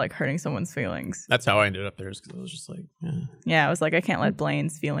someone out or like hurting someone's feelings. That's how I ended up there, is because I was just like, Yeah, I was like I can't let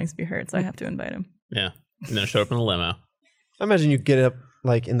Blaine's feelings be hurt so I have to invite him. yeah. And then I showed up in a limo. I imagine you get up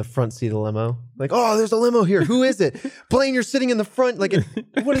like in the front seat of the limo. Like, oh, there's a limo here. Who is it? Blaine, you're sitting in the front. Like,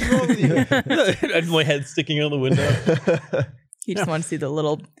 what is wrong with you? I had my head sticking out the window. He just wanted to see the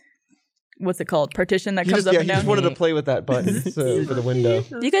little what's it called partition that He comes just, up yeah, and he down. just wanted to play with that button for the window.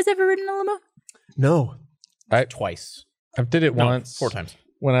 You guys ever ridden a limo? No. Twice. I did it No, once. 4 times.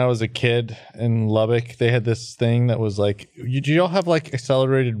 When I was a kid in Lubbock, they had this thing that was like, do y'all have like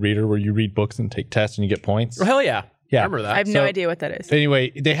accelerated reader where you read books and take tests and you get points? Oh, hell yeah. Yeah. I remember that. I have no idea what that is.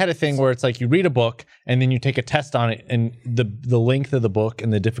 Anyway, they had a thing where it's like you read a book and then you take a test on it, and the length of the book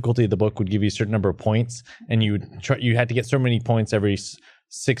and the difficulty of the book would give you a certain number of points, and you had to get so many points every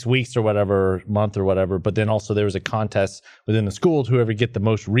 6 weeks or whatever, month or whatever. But then also there was a contest within the school to whoever get the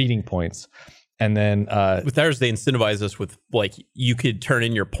most reading points. And then With ours, they incentivize us with like you could turn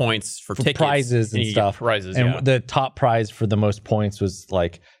in your points for tickets prizes and you get stuff. Prizes, and yeah. the top prize for the most points was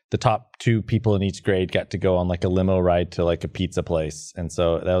like the top 2 people in each grade got to go on like a limo ride to like a pizza place. And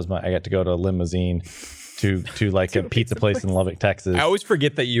so that was I got to go to a limousine to like a pizza place in Lubbock, Texas. I always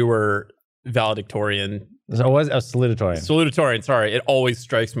forget that you were valedictorian. So I was salutatorian. Salutatorian, sorry. It always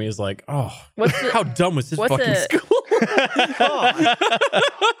strikes me as like, oh, how dumb was this what's fucking the- school?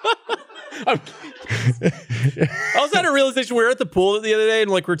 I also had a realization. We were at the pool the other day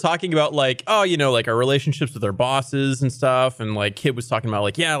and like we're talking about like, oh, you know, like our relationships with our bosses and stuff. And like Kid was talking about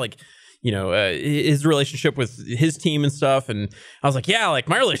like, yeah, like, you know, his relationship with his team and stuff. And I was like, yeah, like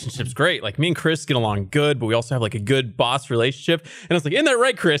my relationship's great. Like me and Chris get along good, but we also have like a good boss relationship. And I was like, isn't that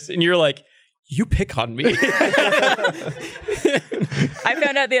right, Chris? And you're like, you pick on me. I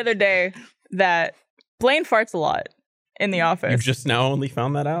found out the other day that Blaine farts a lot in the office. You just now only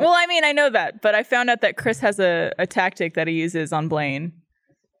found that out? Well, I mean, I know that, but I found out that Chris has a tactic that he uses on Blaine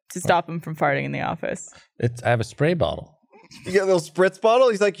to stop him from farting in the office. I have a spray bottle. You got a little spritz bottle?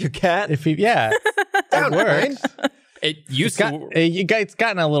 He's like your cat? If he, yeah, it works. It used to. It's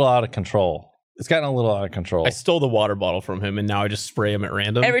gotten a little out of control. It's gotten a little out of control. I stole the water bottle from him, and now I just spray him at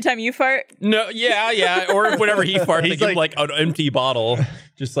random. Every time you fart? No, yeah. Or whenever he farts, I He's give him like an empty bottle.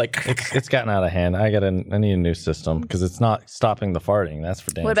 Just like. It's gotten out of hand. I need a new system because it's not stopping the farting. That's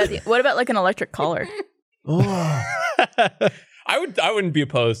for damn What about like an electric collar? Oh, I wouldn't be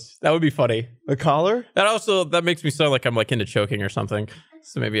opposed. That would be funny. a collar? That makes me sound like I'm like into choking or something.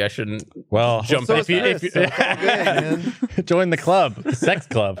 So maybe I shouldn't Well, jump So in. is Chris, so it's all good, man. join the club, the sex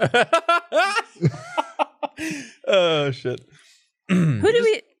club. Oh shit. Who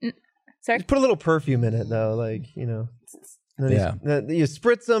do we... Sorry? Put a little perfume in it, though, like, you know. And then Yeah. you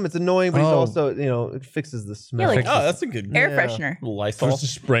spritz them. It's annoying, but he's Oh. also, you know, it fixes the smell. like- Oh, that's a good Air Yeah. freshener. Lysol.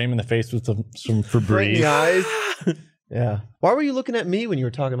 Just spray him in the face with some Right in Febreze. the eyes. Yeah. Why were you looking at me when you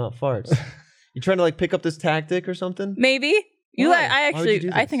were talking about farts? You trying to like pick up this tactic or something? Maybe? Why? I Why would you actually... do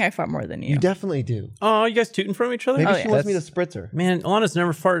I this? think I fart more than you. You definitely do. Oh, you guys tooting from each other? Maybe Oh, she yeah. wants me to spritz her. Man, Alana's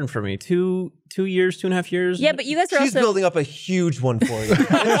never farted for me. 2 years, 2.5 years. Yeah, but you guys are She's also... building up a huge one for you.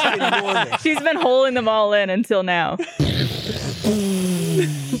 It's enormous. She's been holding them all in until now.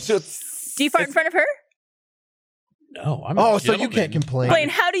 Just- Do you fart in front of her? No, I'm. oh, a so you gentleman. can't complain. Blaine,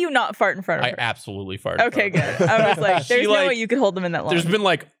 how do you not fart in front of I her? absolutely farted. Okay, in front good. of her. I was like, She, there's no like- way you could hold them in that long. There's been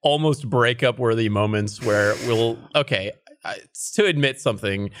like almost breakup worthy moments where it's to admit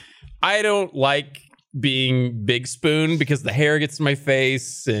something. I don't like being big spoon because the hair gets in my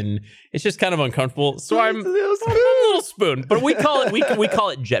face and it's just kind of uncomfortable. So I'm a little spoon, but we call it we call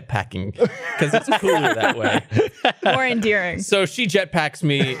it jetpacking because it's cooler that way. more endearing. So she jetpacks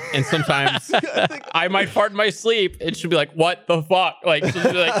me, and sometimes I might fart in my sleep, and she'll be like, "What the fuck?" Like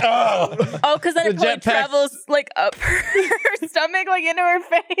she'll be like, "Oh." Oh, because then it The probably jetpack- travels like up her stomach, like into her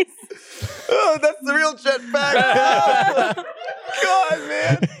face. Oh, that's the real jetpack. God,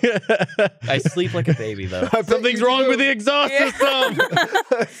 man. I sleep like a baby though. I bet Something's you wrong do. with the exhaust Yeah. system.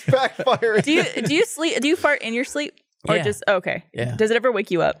 It's backfiring. Do you sleep? Do you fart in your sleep, or Yeah. just okay? Yeah. Does it ever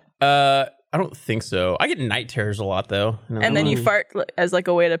wake you up? I don't think so. I get night terrors a lot though, And then you fart as like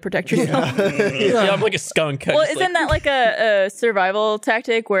a way to protect yourself. Yeah, I'm like a skunk. I Well, just, isn't that like a survival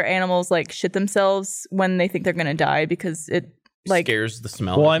tactic where animals like shit themselves when they think they're gonna die because it like scares the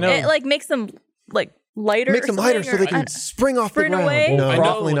smell? Well, I know. it like makes them like lighter? Makes or them lighter something, so they or- can spring off the sprint ground. away? No, I know.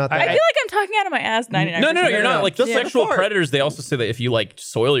 definitely not I that. feel like I'm talking out of my ass 99%. No, you're not. Like Just the like a sexual fart. predators, they also say that if you like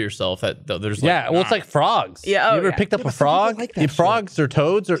soil yourself, that there's like, Yeah, well, it's like frogs. Yeah, oh, you ever yeah. picked up Yeah, a but some people frog? like that Frogs or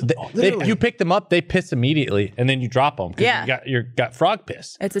toads, or Literally. you pick them up, they piss immediately, and then you drop them. Yeah. you got frog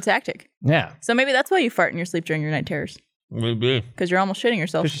piss. It's a tactic. Yeah, So maybe that's why you fart in your sleep during your night terrors maybe. because you're almost shitting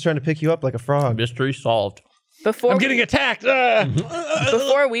yourself. She's trying to pick you up like a frog. Mystery solved. Before I'm getting attacked.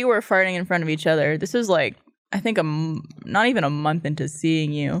 before we were farting in front of each other, this was like I think not even a month into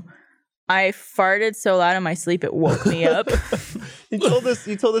seeing you. I farted so loud in my sleep it woke me up. You told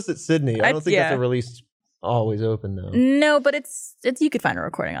us at Sydney. I don't think yeah. that's a release always open though. No, but it's you could find a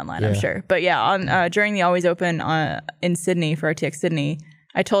recording online, I'm Yeah. sure. But yeah, on during the Always Open in Sydney for RTX Sydney,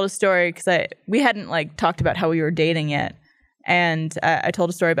 I told a story because we hadn't like talked about how we were dating yet, and I told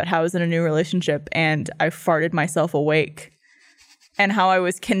a story about how I was in a new relationship and I farted myself awake, and how I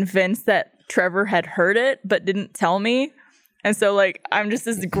was convinced that Trevor had heard it but didn't tell me. And so like I'm just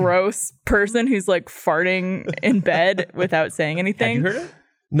this gross person who's like farting in bed without saying anything. Have you heard it?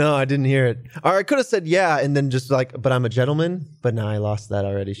 No, I didn't hear it. Or I could have said yeah, and then just like, but I'm a gentleman. But now I lost that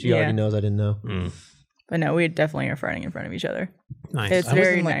already. She Yeah. already knows I didn't know. But no, we definitely are farting in front of each other. Nice. It's I was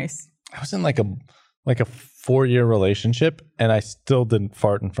very in, like- nice. I was in like a 4-year relationship, and I still didn't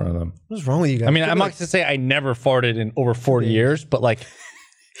fart in front of them. What's wrong with you guys? I mean, I'm not going to say I never farted in over 40 years, but like,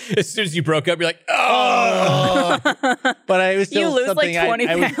 As soon as you broke up, you're like, oh, but I was still You lose like something 20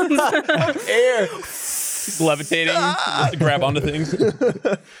 I pounds. air. levitating to grab onto things. Is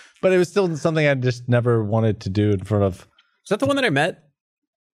but it was still something I just never wanted to do in front of. that the one that I met?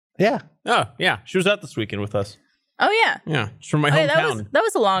 Yeah. Oh, yeah. She was out this weekend with us. Oh yeah. Yeah. She's from my Oh, yeah, hometown. that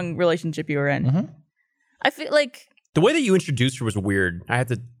was a long relationship you were in. Mhm. I feel like The way that you introduced her was weird. I had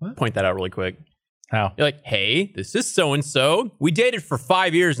to point that out really quick. How? You're like, hey, this is so-and-so. We dated for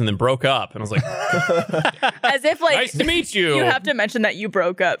 5 years and then broke up. And I was like, as if like nice to meet you. you have to mention that you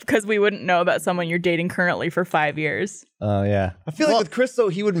broke up because we wouldn't know about someone you're dating currently for 5 years. Oh, yeah. I feel like with Chris though,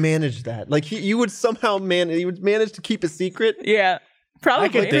 he would manage that. Like you would somehow he would manage to keep a secret. Yeah,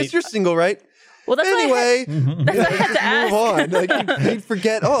 probably. Chris, you're single, right? Well, that's why Anyway, that's why I had to ask. move on. Like he'd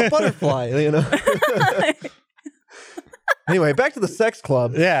forget. Oh, butterfly. You know. Anyway, back to the sex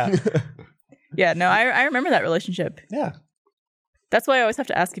club. Yeah. Yeah, no, I remember that relationship. Yeah. That's why I always have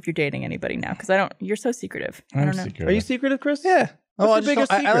to ask if you're dating anybody now because I don't. You're so secretive. I don't know. Are you secretive, Chris? Yeah. What's I, your just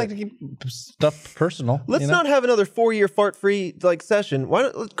biggest don't- I like secret? to keep stuff personal. Let's you know? not have another 4-year fart-free like session. Why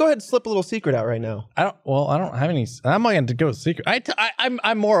don't let's go ahead and slip a little secret out right now? I don't have any. I'm not going to go with secret.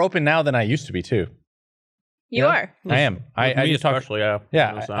 I'm more open now than I used to be too. You are. I am. I Me just talk. especially, yeah.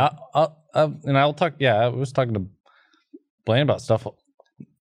 Yeah. I'll talk. Yeah. I was talking to Blaine about stuff,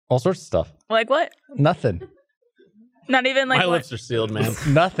 all sorts of stuff. Like what? Nothing. Not even like My what? lips are sealed, man.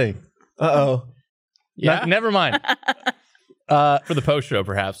 Nothing. Uh-oh. Yeah. Never mind. For the post show,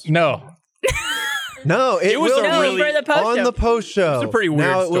 perhaps. No. No, it was will a No, really- for the post on show. the post show. It's a pretty weird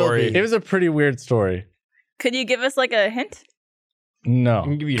Now it will story. be. It was a pretty weird story. Could you give us like a hint? I can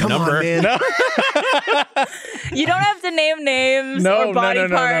No. give you a Come number. on, man. No. You don't have to name names No. or body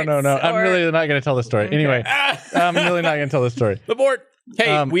parts. No. I'm or- really not going to tell the story. Anyway, I'm really not going to tell the story The board. Hey,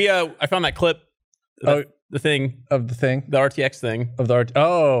 Um, I found that clip. Oh. The thing, of the thing the RTX thing. of the art.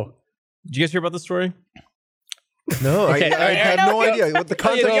 Oh. Did you guys hear about this story? No, Okay. I had no idea what the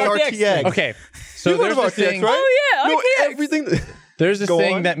concept the of RTX RTX. Okay. So You heard there's of this RTX, thing. right? Oh yeah, No, RTX. everything. There's this Go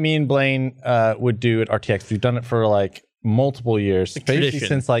thing on. that me and Blaine would do at RTX. We've done it for like multiple years, basically tradition.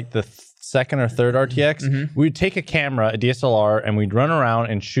 since like the second or third RTX. We'd take a camera, a DSLR, and we'd run around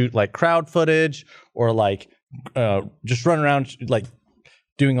and shoot like crowd footage or like just run around like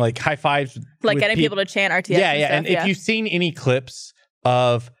doing like high fives, Like with getting people to chant RTX. yeah, and yeah. stuff, And if you've seen any clips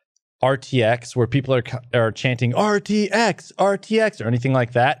of RTX where people are chanting RTX, RTX, or anything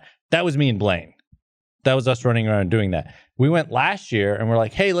like that, that was me and Blaine. That was us running around doing that. We went last year and we're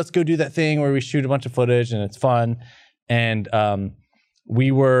like, hey, let's go do that thing where we shoot a bunch of footage and it's fun. And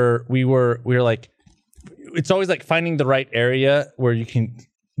we were like, it's always like finding the right area where you can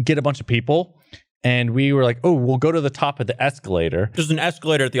get a bunch of people. And we were like, oh, we'll go to the top of the escalator. There's an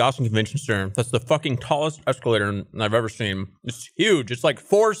escalator at the Austin Convention Center. That's the fucking tallest escalator I've ever seen. It's huge. It's like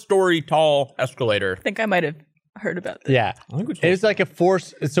 4-story tall escalator. I think I might have heard about this. Yeah, I think we it was like a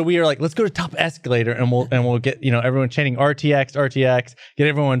force. So we were like, let's go to top escalator and we'll get everyone chanting RTX, RTX, get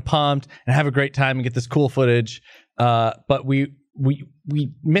everyone pumped and have a great time and get this cool footage. But we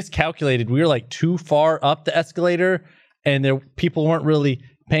miscalculated. We were like too far up the escalator, and people weren't really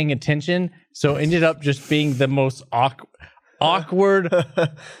paying attention. So it ended up just being the most awkward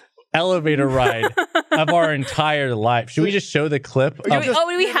elevator ride of our entire life. Should we just show the clip? Do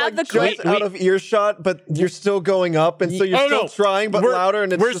we have the clip? Just out of earshot, but you're still going up, and so you're still trying, but louder,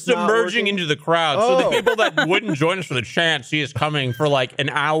 and it's we're just not submerging working? into the crowd. So the Oh. people that wouldn't join us for the chant see us coming for like an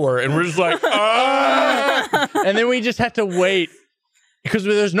hour, and we're just like, ah! And then we just have to wait because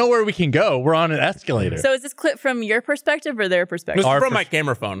there's nowhere we can go. We're on an escalator. So is this clip from your perspective or their This perspective? is from my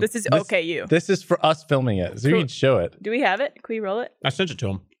camera phone. This is okay. You. This is for us filming it, so you can show it. Do we have it? Can we roll it? I sent it to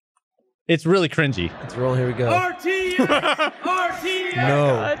him. It's really cringy. Let's roll. Here we go. RTX! RTX!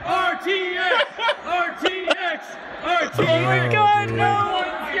 No. RTX! RTX! RTX! Oh my God! No No.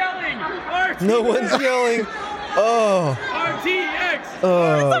 one's yelling! RTX! No one's yelling. Oh. RTX!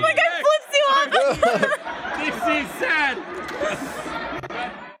 Oh. Oh my God! Flips you off. This is sad!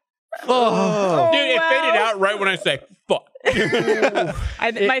 Oh. Dude, it wow. faded out right when I say fuck.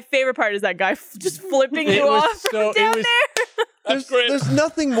 My favorite part is that guy just flipping It you was off so- from down it was- there. There's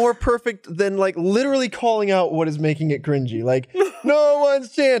nothing more perfect than like literally calling out what is making it cringy. Like, no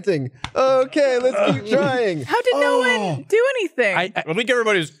one's chanting. Okay, let's keep trying. How did no one do anything? I think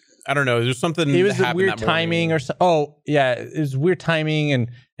everybody's, I don't know, there's something. It was that a happened weird that morning. timing or so. Oh yeah, it was weird timing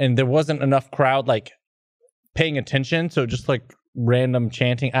and there wasn't enough crowd like paying attention. So just like random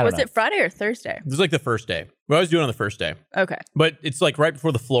chanting. I don't Was know. it Friday or Thursday? It was like the first day. We always do it on the first day. Okay. But it's like right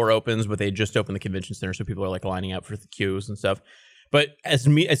before the floor opens, but they just opened the convention center, so people are like lining up for the queues and stuff. But as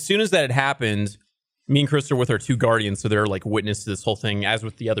soon as that had happened, me and Chris are with our 2 guardians, so they're like witness to this whole thing, as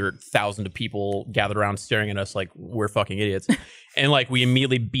with the other 1,000 of people gathered around staring at us like we're fucking idiots. And like we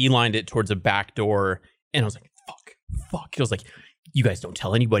immediately beelined it towards a back door, and I was like, fuck. I was like, you guys don't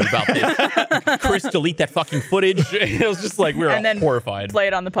tell anybody about this. Chris, delete that fucking footage. It was just like we were And then horrified. Play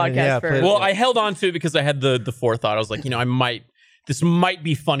it on the podcast Yeah, for. play it. Well, I held on to it because I had the forethought. I was like, this might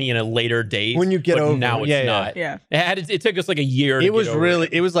be funny in a later date. When you get but over now it. it's Yeah, not. yeah. It took us like a year. To It was get over really.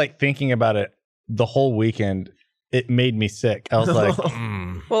 it. It was like thinking about it the whole weekend. It made me sick. I was like,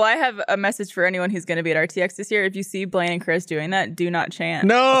 Well, I have a message for anyone who's going to be at RTX this year. If you see Blaine and Chris doing that, do not chant.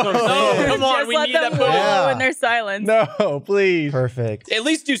 no, Oh, come on, Just we let need them that. wallow Yeah. in their silence. no, please. Perfect. At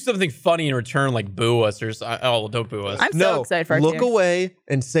least do something funny in return, like boo us or don't boo us. I'm so excited for RTX. Look away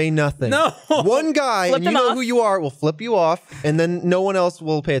and say nothing. No. One guy, Flip and you them know off. who you are, will flip you off, and then no one else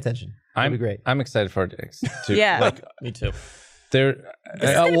will pay attention. That'd be great. I'm excited for it too. Yeah. Like Me too. there.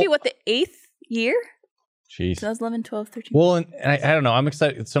 This is going to be what, the 8th year? Jeez. 2011, 12, 13. Well, and I don't know. I'm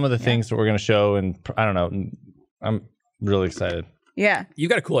excited. Some of the things that we're going to show, and I don't know. I'm really excited. Yeah. You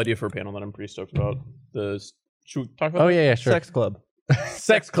got a cool idea for a panel that I'm pretty stoked about. Should we talk about? Oh it? yeah, sure. Sex club.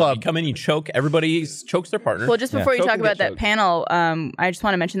 Sex You club. come in, you choke. Everybody chokes their partner. Well, just before you Choke talk and about get that choked. panel, I just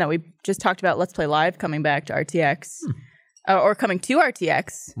want to mention that we just talked about Let's Play Live coming back to RTX. Or coming to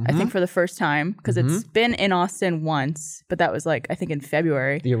RTX, I think, for the first time, because it's been in Austin once, but that was like, I think, in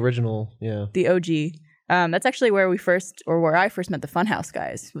February. The original, yeah. The OG. That's actually where where I first met the Funhouse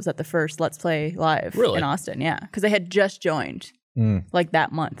guys, was at the first Let's Play Live Really? in Austin. Yeah, because they had just joined like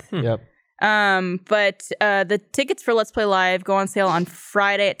that month. Yep. But the tickets for Let's Play Live go on sale on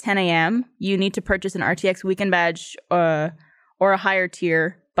Friday at 10 a.m. You need to purchase an RTX weekend badge or a higher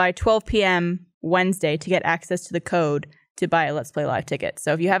tier by 12 p.m. Wednesday to get access to the code to buy a Let's Play Live ticket.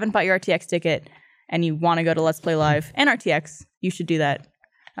 So if you haven't bought your RTX ticket and you want to go to Let's Play Live and RTX, you should do that.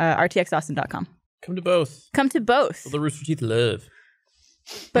 RTXAustin.com. Come to both. Come to both. For the Rooster Teeth live.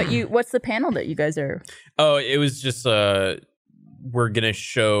 But what's the panel that you guys are? Oh, it was just we're gonna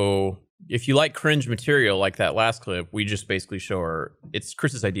show, if you like cringe material like that last clip, we just basically show it's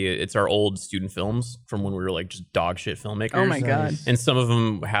Chris's idea. It's our old student films from when we were like just dog shit filmmakers. Oh my god! And some of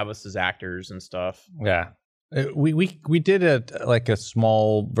them have us as actors and stuff. Yeah. We did a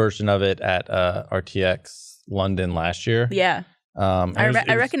small version of it at RTX London last year. Yeah, I it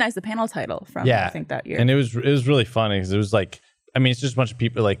was- recognize the panel title from I think that year. And it was really funny because it was like, I mean, it's just a bunch of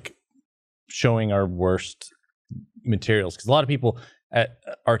people like showing our worst materials, because a lot of people at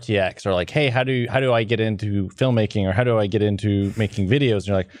RTX are like, hey, how do I get into filmmaking, or how do I get into making videos? And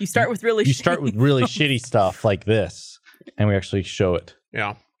you're like, you start with really shitty stuff like this, and we actually show it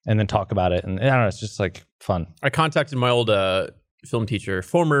Yeah. and then talk about it, and I don't know, it's just like fun. I contacted my old film teacher,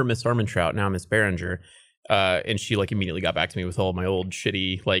 former Miss Armentrout, now Miss Behringer, and she like immediately got back to me with all of my old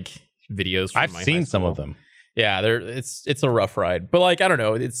shitty like videos. From I've my seen high some school. of them. Yeah, it's a rough ride, but like I don't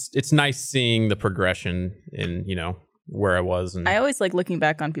know, it's nice seeing the progression in where I was. And I always like looking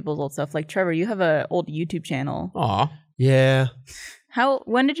back on people's old stuff. Like Trevor, you have an old YouTube channel. aw, Yeah.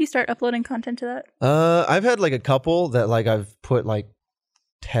 When did you start uploading content to that? I've had like a couple that like I've put like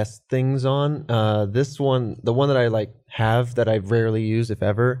test things on. This one, the one that I like have that I rarely use, if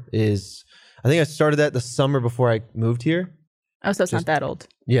ever, is I think I started that the summer before I moved here. Oh, so it's not that old.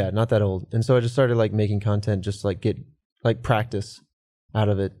 Yeah, not that old. And so I just started like making content, just like get like practice out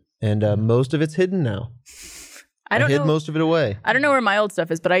of it. And most of it's hidden now. I don't hid know. most of it away. I don't know where my old stuff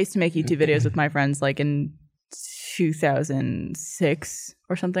is, but I used to make YouTube videos with my friends like in 2006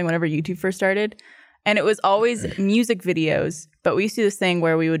 or something, whenever YouTube first started. And it was always music videos, but we used to do this thing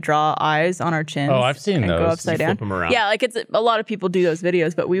where we would draw eyes on our chins. Oh, I've seen and those. go You upside flip down. them around. Yeah, like it's a lot of people do those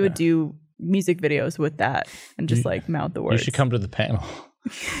videos, but we would do music videos with that and just like mouth the words. You should come to the panel.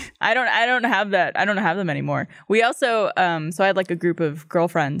 I don't have that. I don't have them anymore. We also so I had like a group of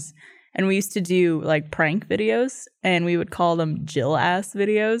girlfriends, and we used to do like prank videos, and we would call them Jill ass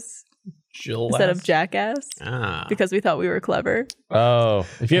videos Jill instead of jackass, Ah. because we thought we were clever. Oh,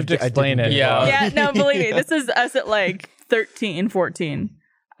 if you have to I explain didn't it. get Yeah. Yeah, no, believe me, this is us at like 13, 14,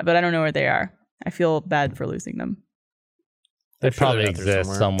 but I don't know where they are. I feel bad for losing them. They I'm sure probably they're out there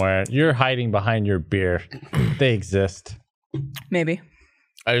exist somewhere. You're hiding behind your beer. They exist. Maybe.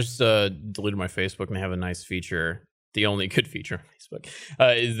 I just deleted my Facebook, and they have a nice feature. The only good feature on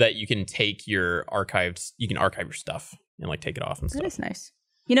Facebook is that you can take your archives, you can archive your stuff and like take it off and That stuff. is nice.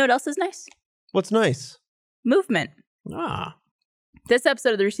 You know what else is nice? What's nice? Movement. Ah, This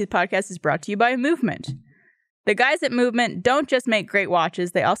episode of the Rooster Teeth Podcast is brought to you by Movement. The guys at Movement don't just make great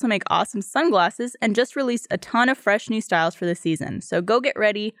watches, they also make awesome sunglasses and just released a ton of fresh new styles for the season. So go get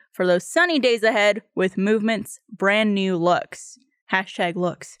ready for those sunny days ahead with Movement's brand new looks.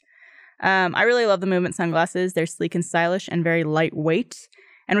 #looks. I really love the Movement sunglasses. They're sleek and stylish and very lightweight.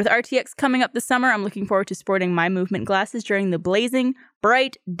 And with RTX coming up this summer, I'm looking forward to sporting my Movement glasses during the blazing,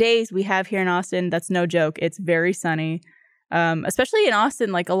 bright days we have here in Austin. That's no joke. It's very sunny. Especially in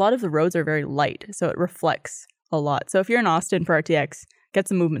Austin, like a lot of the roads are very light, so it reflects a lot. So if you're in Austin for RTX, get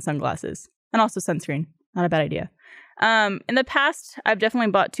some Movement sunglasses and also sunscreen. Not a bad idea. In the past, I've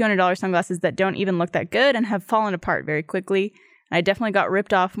definitely bought $200 sunglasses that don't even look that good and have fallen apart very quickly. I definitely got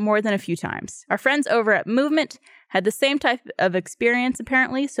ripped off more than a few times. Our friends over at Movement had the same type of experience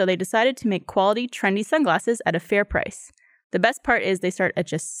apparently, so they decided to make quality, trendy sunglasses at a fair price. The best part is they start at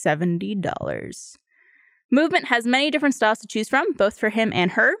just $70. Movement has many different styles to choose from, both for him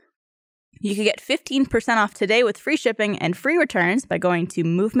and her. You can get 15% off today with free shipping and free returns by going to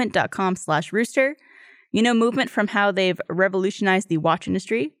movement.com/rooster. You know Movement from how they've revolutionized the watch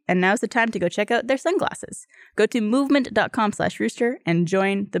industry, and now's the time to go check out their sunglasses. Go to movement.com/rooster and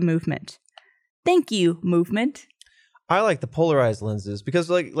join the movement. Thank you, Movement. I like the polarized lenses because,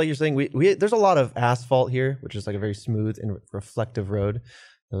 like you're saying, we there's a lot of asphalt here, which is like a very smooth and reflective road.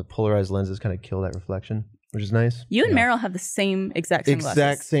 The polarized lenses kind of kill that reflection, which is nice. You and Meryl have the same exact sunglasses.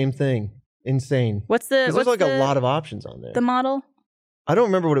 Exact same thing. Insane. What's the? 'Cause there's like a lot of options on there. The model? I don't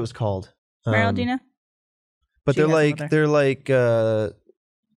remember what it was called. Meryl, do you know? But She they're has like one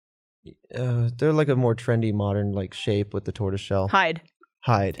they're like a more trendy, modern like shape with the tortoise shell. Hyde.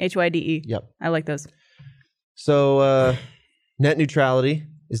 HYDE. Yep. I like those. So net neutrality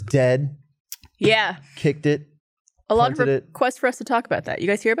is dead. Yeah. Kicked it. A lot of punted it. requests for us to talk about that. You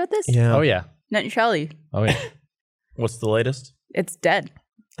guys hear about this? Yeah. Oh yeah. Net neutrality. Oh yeah. What's the latest? It's dead.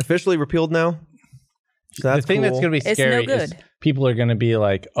 Officially repealed now. So that's the thing that's cool. going to be It's no scary is good. people are going to be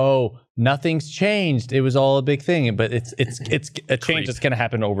like, "Oh, nothing's changed. It was all a big thing." But it's a change that's going to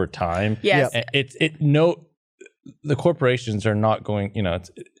happen over time. Yes. The corporations are not going,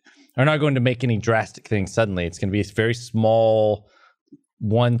 are not going to make any drastic things suddenly. It's going to be a very small,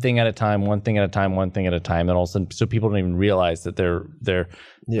 one thing at a time, and all of a sudden, so people don't even realize that their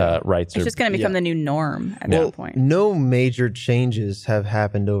rights It's are just going to become the new norm at that point. No major changes have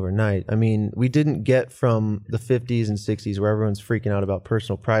happened overnight. I mean, we didn't get from the 50s and 60s where everyone's freaking out about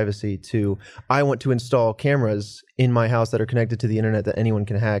personal privacy to I want to install cameras in my house that are connected to the internet that anyone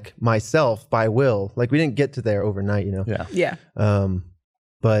can hack myself by will. Like we didn't get to there overnight, Yeah.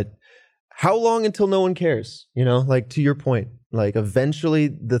 But how long until no one cares? Like to your point, like eventually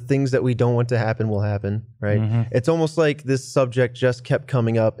the things that we don't want to happen will happen, right? Mm-hmm. It's almost like this subject just kept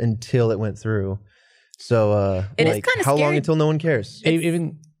coming up until it went through. So It is like kinda how long scary. until no one cares?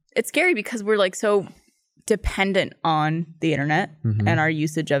 It's scary because we're like so dependent on the internet and our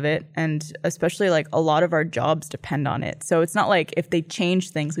usage of it. And especially like a lot of our jobs depend on it. So it's not like if they change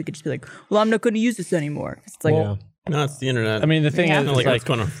things, we could just be like, well, I'm not going to use this anymore. It's like, No, it's the internet. I mean, the thing Yeah. is, Like, like, what's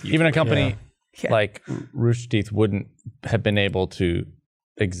going on with you? even a company Yeah. like Rooster Teeth wouldn't have been able to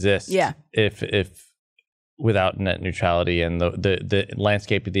exist if without net neutrality and the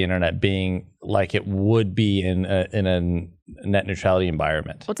landscape of the internet being like it would be in a net neutrality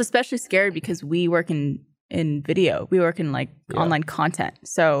environment. well, it's especially scary because we work in video. We work in like online content.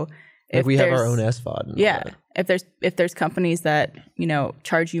 So if we have our there's- own SVOD. and all Yeah. that. If there's companies that,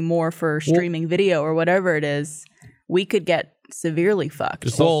 charge you more for streaming video or whatever it is, we could get severely fucked.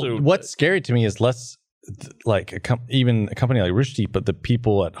 Just Well, also- what's scary to me is less like even a company like Rooster Teeth, but the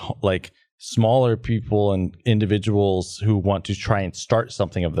people like smaller people and individuals who want to try and start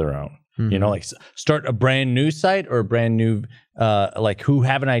something of their own. Like start a brand new site or a brand new like who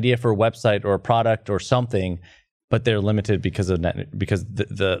have an idea for a website or a product or something, but they're limited because of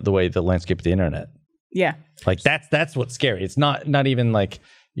the way the landscape of the internet. Yeah. Like that's what's scary. It's not even like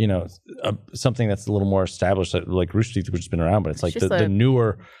something that's a little more established, like Rooster Teeth, which has been around, but it's like just the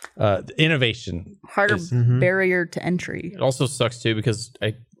newer innovation. Harder barrier to entry. It also sucks too because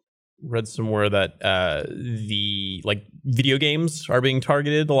I read somewhere that the like video games are being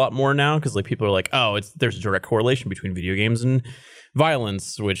targeted a lot more now because like people are like, oh, there's a direct correlation between video games and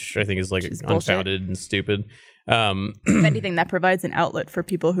violence, which I think is like unfounded and stupid. If anything, that provides an outlet for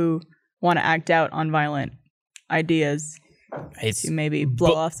people who want to act out on violent ideas to maybe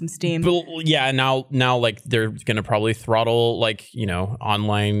blow off some steam. But yeah, now like they're gonna probably throttle like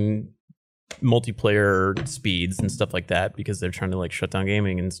online multiplayer speeds and stuff like that because they're trying to like shut down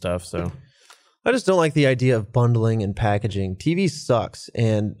gaming and stuff. So I just don't like the idea of bundling and packaging. TV sucks,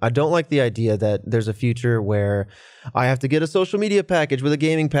 and I don't like the idea that there's a future where I have to get a social media package with a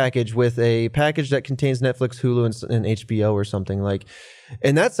gaming package with a package that contains Netflix, Hulu, and HBO or something like.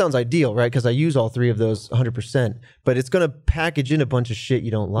 And that sounds ideal, right? Because I use all three of those 100%. But it's going to package in a bunch of shit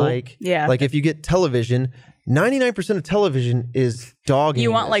you don't like. yeah. Like if you get television, 99% of television is dogging.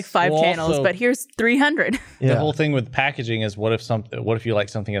 You want like 5 Well, channels, also- but here's 300. Yeah. The whole thing with packaging is what if you like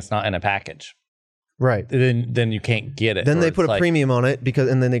something that's not in a package? Right. Then you can't get it. Then Or they it's put a like- premium on it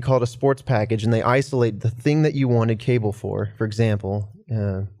and then they call it a sports package and they isolate the thing that you wanted cable for example,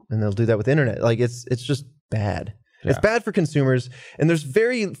 and they'll do that with internet. Like it's just bad. It's bad for consumers, and there's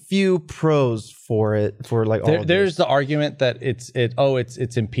very few pros for it for like all of There's this. the argument that it's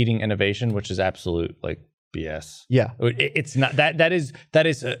impeding innovation, which is absolute like BS. Yeah. It's not that is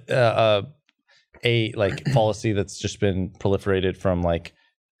a like policy that's just been proliferated from like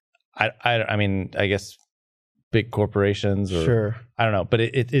I mean I guess big corporations or Sure. I don't know, but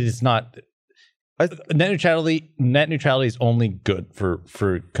it is not. Net neutrality is only good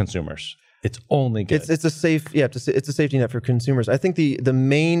for consumers. It's only good. It's a safe it's a safety net for consumers. I think the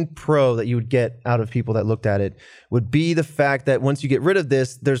main pro that you would get out of people that looked at it would be the fact that once you get rid of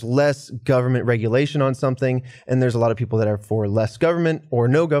this, there's less government regulation on something, and there's a lot of people that are for less government or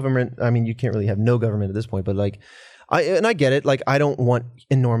no government. I mean, you can't really have no government at this point, but like I get it. Like I don't want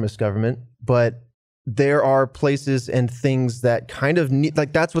enormous government, but there are places and things that kind of need,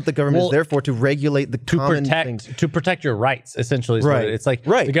 like that's what the government is there for, to regulate the common things. To protect your rights, essentially. Is Right. What it's like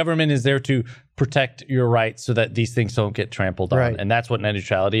Right. the government is there to protect your rights so that these things don't get trampled on. Right. And that's what net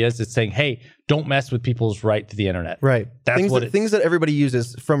neutrality is. It's saying, hey, don't mess with people's right to the internet. Right. That's things that everybody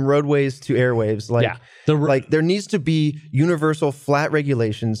uses, from roadways to airwaves. Like, yeah. like there needs to be universal flat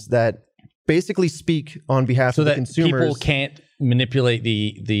regulations that basically speak on behalf So of the that consumers. people can't manipulate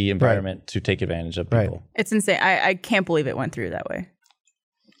the environment to take advantage of people. Right. It's insane. I can't believe it went through that way.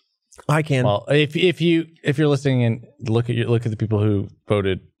 I can. Well, if you're listening and look at the people who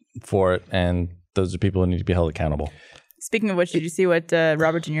voted for it, and those are people who need to be held accountable. Speaking of which, did you see what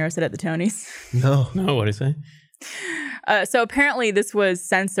Robert De Niro said at the Tonys? no. What do you say? So apparently this was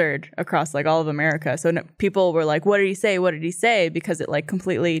censored across like all of America. So people were like, what did he say? What did he say? Because it like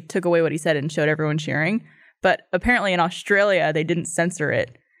completely took away what he said and showed everyone cheering. But apparently in Australia, they didn't censor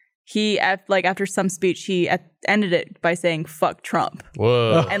it. He, after some speech, he ended it by saying, fuck Trump.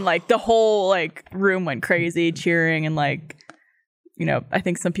 Whoa. And like the whole like room went crazy cheering, and like, you know, I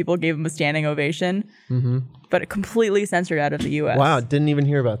think some people gave him a standing ovation. Mm-hmm. But it completely censored out of the U.S. Wow, didn't even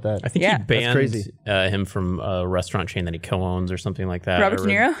hear about that. I think Yeah. he That's banned crazy. Him from a restaurant chain that he co-owns or something like that. Robert De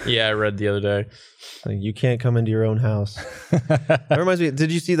Niro? Yeah, I read the other day. Like, you can't come into your own house. That reminds me.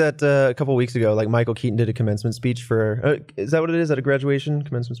 Did you see that a couple weeks ago? Like Michael Keaton did a commencement speech for. Is that what it is? At a graduation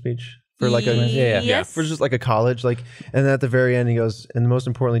commencement speech for like a Yes. for just like a college, like, and then at the very end he goes, and most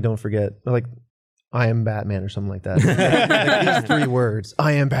importantly, don't forget, like, I am Batman or something like that. Like, these 3 words,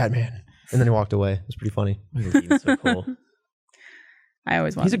 I am Batman, and then he walked away. It was pretty funny. Michael Keaton's so cool. I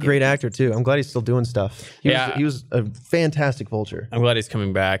always want. He's a great actor too. I'm glad he's still doing stuff. He was a fantastic Vulture. I'm glad he's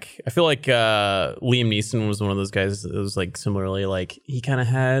coming back. I feel like Liam Neeson was one of those guys that was like similarly, like he kind of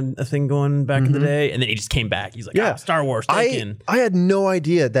had a thing going back in the day, and then he just came back. He's like, Star Wars, Taken. I had no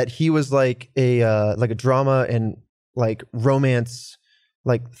idea that he was like a drama and like romance,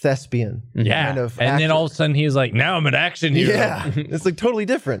 like thespian Yeah. kind of and actor. then all of a sudden he's like, now I'm an action hero. Yeah, it's like totally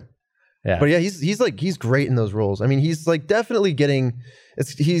different. Yeah. But yeah, he's great in those roles. I mean, he's like definitely getting,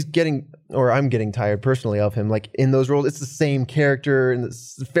 I'm getting tired personally of him. Like in those roles, it's the same character and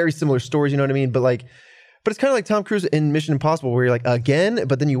it's very similar stories. You know what I mean? But it's kind of like Tom Cruise in Mission Impossible, where you're like, again,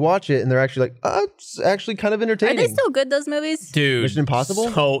 but then you watch it and they're actually like, it's actually kind of Are entertaining. they still good, those movies? Dude, Mission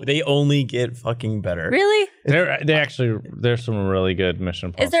Impossible? So they only get fucking better. Really? There's some really good Mission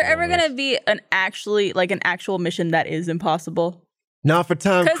Impossible. Is there ever movies. going to be an actual mission that is impossible? Not for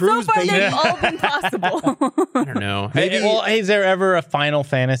Tom Because so Cruise, far baby. they've all been possible. I don't know. Is there ever a Final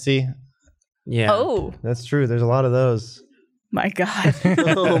Fantasy? Yeah. Oh That's true. There's a lot of those. my God.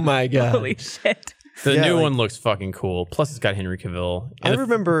 Oh my god. Holy shit. The Yeah, new like- one looks fucking cool. Plus, it's got Henry Cavill. I And the-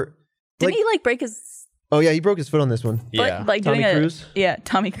 remember. Didn't he like break his Oh yeah, he broke his foot on this one. foot? Yeah. Like Tommy doing Cruise?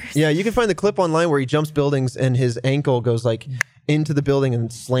 Tommy Cruise. Yeah, you can find the clip online where he jumps buildings and his ankle goes like into the building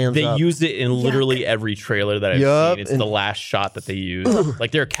and slams They up. use it in literally every trailer that I've Yup, seen. It's and- the last shot that they use.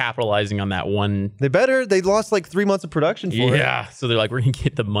 Like they're capitalizing on that one. They lost like 3 months of production for it. Yeah. So they're like, we're gonna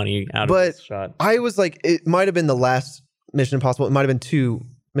get the money out of But this shot. I was like, it might have been the last Mission Impossible. It might have been 2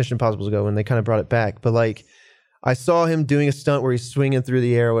 Mission Impossibles ago when they kind of brought it back. But like, I saw him doing a stunt where he's swinging through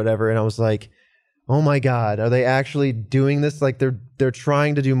the air or whatever, and I was like, oh my God, are they actually doing this? Like they're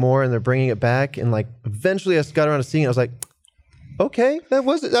trying to do more and they're bringing it back. And like eventually I got around to seeing it. I was like, okay, that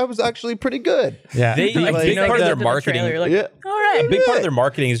was actually pretty good. Yeah. They, a big part of their marketing. Yeah. All right. A big part of their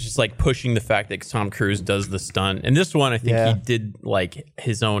marketing is just like pushing the fact that Tom Cruise does the stunt. And this one, I think he did like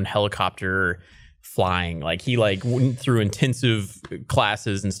his own helicopter flying. Like he like went through intensive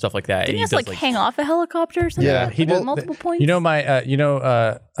classes and stuff like that. Didn't and he just like hang off a helicopter or something? Yeah, Like, he at did. multiple points. You know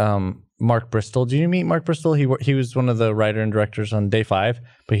Mark Bristol. Did you meet Mark Bristol? He was one of the writer and directors on Day 5,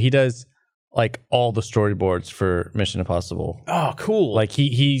 but he does like all the storyboards for Mission Impossible. Oh, cool. Like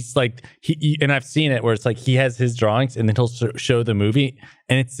he's like he and I've seen it where it's like he has his drawings and then he'll show the movie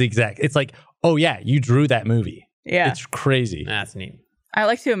and it's like, oh yeah, you drew that movie. Yeah. It's crazy. That's neat. I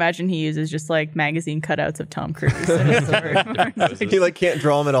like to imagine he uses just like magazine cutouts of Tom Cruise. And his sword. He like can't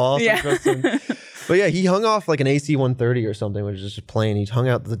draw them at all. So Yeah. he draws them. But yeah, he hung off like an AC-130 or something, which is just a plane. He hung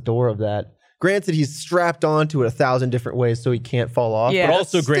out the door of that. Granted, he's strapped onto it 1,000 different ways so he can't fall off. Yeah. But But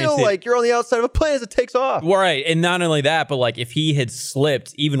also still, granted, like you're on the outside of a plane as it takes off. well, right, and not only that, but like if he had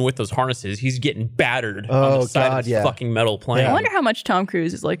slipped, even with those harnesses, he's getting battered on Oh, the side God, of his yeah. fucking metal plane. I wonder how much Tom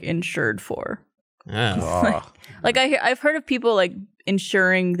Cruise is like insured for. Yeah. Like I've heard of people like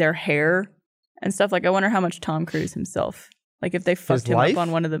insuring their hair and stuff. Like I wonder how much Tom Cruise himself, like if they fucked him life? up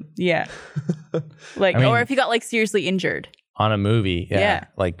on one of the like I mean- or if he got like seriously injured. On a movie. Yeah. Yeah.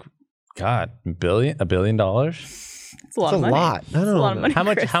 Like God, $1 billion? It's a lot It's of a money. lot. I don't It's a know. lot of money. How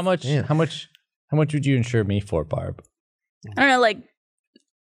much Chris. Damn. how much would you insure me for, Barb? I don't know, like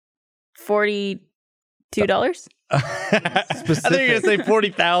 $42. I thought you were gonna say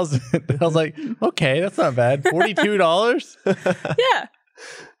 40,000. I was like, okay, that's not bad. $42? Yeah.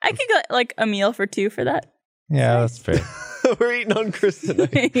 I could get like a meal for 2 for that. Yeah, that's fair. We're eating on Chris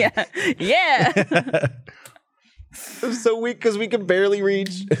tonight. Yeah. Yeah. I'm so weak because we can barely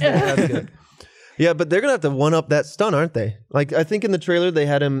reach. That's good. Yeah, but they're gonna have to one up that stunt, aren't they? Like I think in the trailer they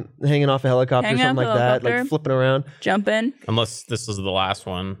had him hanging off a helicopter or Hanging something off like a that, helicopter. like flipping around. Jump in. Unless this is the last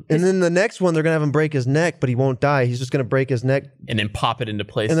one, And then the next one they're gonna have him break his neck, but he won't die. He's just gonna break his neck and then pop it into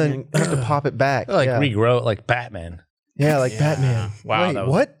place. and then have to pop it back. Like yeah. regrow like Batman. Yeah, like Batman. Wow, Wait, that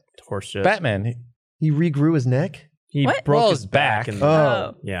was what? horseshit. Batman. He regrew his neck? He What? broke Well, his his back. back. And,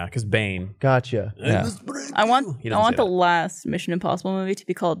 Oh, yeah, because Bane. gotcha. Yeah. I want He doesn't say the that. last Mission Impossible movie to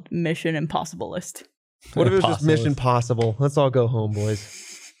be called Mission Impossible List. What if it was just Possible. Mission Possible? Let's all go home, boys.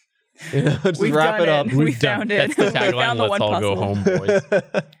 You know, just We've wrap done it up. We found it. That's the We tagline. found the Let's one all go possible. home, boys.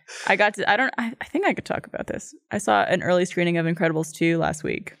 I think I could talk about this. I saw an early screening of Incredibles 2 last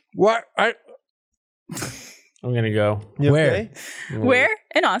week. What? I'm gonna go. You Where? okay? Where?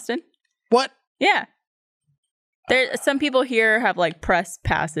 In Austin. What? Yeah. There some people here have like press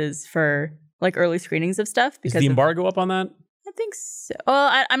passes for like early screenings of stuff Is because the of- embargo up on that? I think so.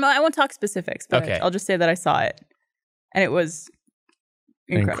 Well, I won't talk specifics, but Okay. I'll just say that I saw it. And it was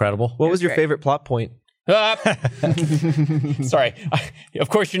incredible. What It was was your great. favorite plot point? Sorry. Of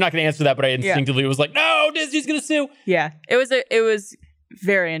course, you're not going to answer that, but I instinctively was like, no, Disney's going to sue. Yeah. It was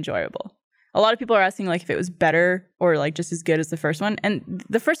very enjoyable. A lot of people are asking like if it was better or like just as good as the first one. And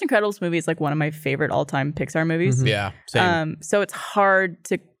the first Incredibles movie is like one of my favorite all-time Pixar movies. Yeah, same. So it's hard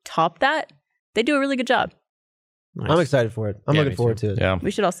to top that. They do a really good job. Nice. I'm excited for it. I'm Yeah, looking me forward too. to it. Yeah.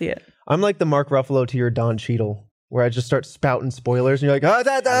 We should all see it. I'm like the Mark Ruffalo to your Don Cheadle, where I just start spouting spoilers and you're like,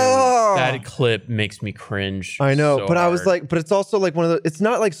 oh. That clip makes me cringe. I know, so but I was hard. like, but it's also like one of the, it's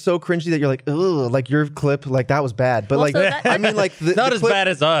not like so cringy that you're like, ugh, like your clip, like that was bad. But Well, like, so that- I mean, like, Not the as clip, bad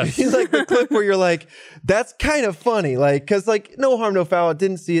as us. He's like the clip where you're like, that's kind of funny, like, cause like no harm, no foul.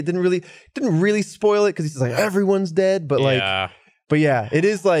 Didn't see it, didn't really spoil it because he's like everyone's dead, but like, yeah. but yeah, it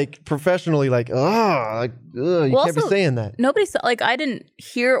is like professionally like, you Well, can't be also, saying that. Nobody saw, like, I didn't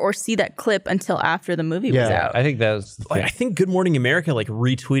hear or see that clip until after the movie was Yeah, out. I think that was the Like, thing. I think Good Morning America like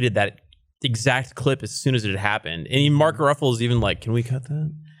retweeted that exact clip as soon as it had happened. And even Mark Ruffalo is even like, can we cut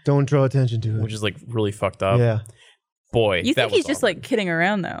that? Don't draw attention to it. Which is like really fucked up. Yeah, Boy. You that think he's was just awful. like kidding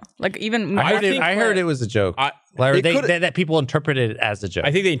around though? Like even I watching think- the I heard clip- it was a joke. It could've- that people interpreted it as a joke.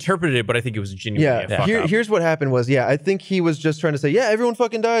 I think they interpreted it, but I think it was genuinely a fuck up. Here's what happened was, I think he was just trying to say, yeah, everyone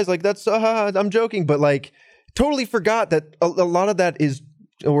fucking dies. Like that's, I'm joking, but like totally forgot that a lot of that is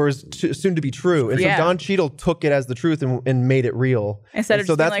or is soon to be true. And Yeah. so Don Cheadle took it as the truth and made it real. Instead And of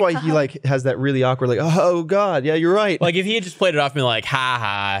so just being that's like, why he "Haha." like has that really awkward like, oh God, yeah, you're right. Like if he had just played it off and been like, ha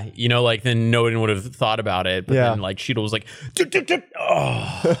ha, you know, like then no one would have thought about it. But Yeah. then like Cheadle was like,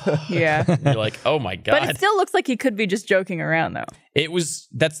 oh, Yeah. you're like, oh my But God. it still looks like he could be just joking around though.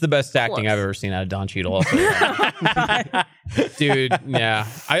 That's the best acting Close. I've ever seen out of Don Cheadle. Also. Dude, yeah.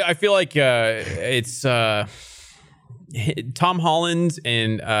 I feel like it's Tom Holland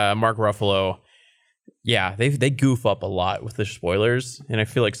and Mark Ruffalo. Yeah, they goof up a lot with the spoilers, and I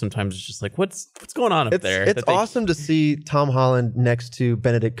feel like sometimes it's just like, what's going on up there? It's awesome to see Tom Holland next to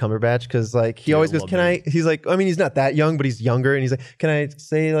Benedict Cumberbatch because like he always goes, he's like, I mean, he's not that young, but he's younger, and he's like, can I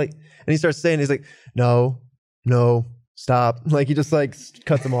say like, and he starts saying, he's like, no, stop, like he just like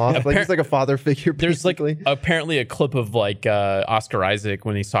cuts him off, like he's like a father figure. Basically. There's like apparently a clip of like Oscar Isaac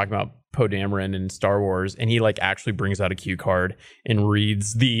when he's talking about Poe Dameron in Star Wars, and he like actually brings out a cue card and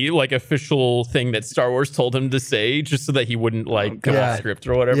reads the like official thing that Star Wars told him to say, just so that he wouldn't like go off script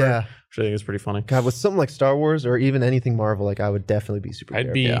or whatever. Yeah. Which I think is pretty funny. God, with something like Star Wars or even anything Marvel, like I would definitely be super.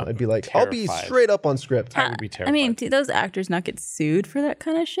 I'd careful. be like, terrified. I'll be straight up on script. I would be terrified. I mean, do those actors not get sued for that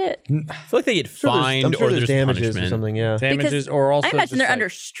kind of shit? I feel like they get fined I'm sure or there's damages punishment or something. Yeah, damages, or also I imagine just, they're like, under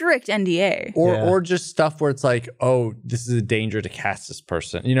strict NDA. or just stuff where it's like, oh, this is a danger to cast this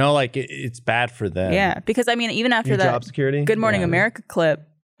person. You know, like it's bad for them. Yeah, because I mean, even after Your that job security. Good Morning America clip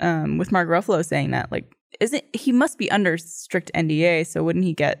with Mark Ruffalo saying that, like, he must be under strict NDA, so wouldn't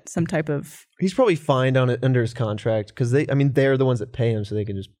he get some type of? He's probably fined on it under his contract because they're the ones that pay him, so they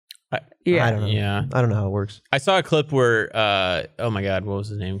can just. I don't know. Yeah. I don't know how it works. I saw a clip where, oh my God, what was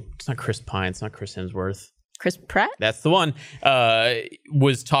his name? It's not Chris Pine. It's not Chris Hemsworth. Chris Pratt? That's the one.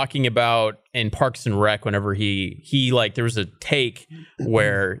 Was talking about in Parks and Rec whenever he like, there was a take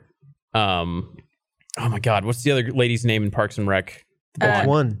where, oh my God, what's the other lady's name in Parks and Rec? Which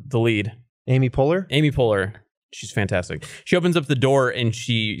one? The lead. Amy Poehler? Amy Poehler. She's fantastic. She opens up the door and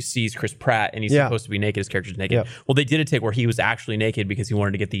she sees Chris Pratt, and he's supposed to be naked. His character's naked. Yeah. Well, they did a take where he was actually naked because he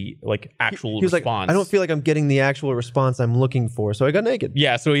wanted to get the like actual He was response. like, I don't feel like I'm getting the actual response I'm looking for, so I got naked.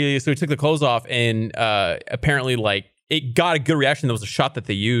 Yeah, so he took the clothes off, and apparently, like, it got a good reaction. There was a shot that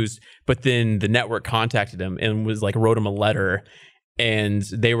they used, but then the network contacted him and was like, wrote him a letter, and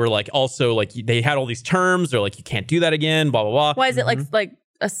they were like, also like, they had all these terms. They're like, you can't do that again. Blah blah blah. Why is it like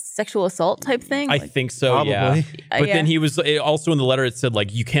a sexual assault type thing? I think so. Probably. Yeah, but yeah. then he was also in the letter. It said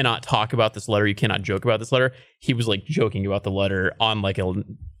like, you cannot talk about this letter. You cannot joke about this letter. He was like joking about the letter on like a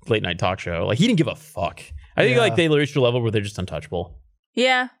late night talk show. Like he didn't give a fuck. I think like they reached a level where they're just untouchable.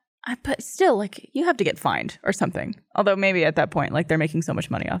 Yeah. But still, like, you have to get fined or something. Although maybe at that point, like, they're making so much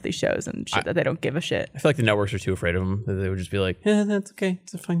money off these shows and shit that they don't give a shit. I feel like the networks are too afraid of him that they would just be like, yeah, that's okay.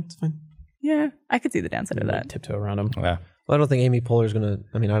 It's fine. It's fine. Yeah, I could see the downside of that. Tiptoe around him. Yeah. Well, I don't think Amy Poehler's gonna.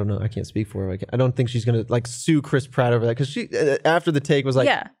 I mean, I don't know. I can't speak for her. I don't think she's gonna like sue Chris Pratt over that because she after the take was like,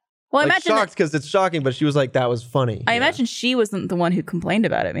 yeah. Well, I like, imagine shocked because it's shocking, but she was like, that was funny. I imagine she wasn't the one who complained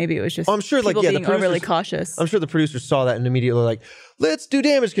about it. Maybe it was just I'm sure, like, people the being overly producers- cautious. I'm sure the producers saw that and immediately like, let's do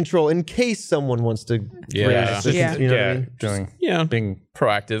damage control in case someone wants to. Yeah. raise suspicions, Yeah. You know what I mean? Being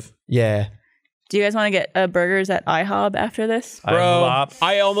proactive. Yeah. Do you guys want to get burgers at IHOB after this? Bro,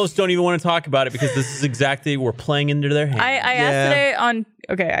 I almost don't even want to talk about it because this is exactly we're playing into their hands. I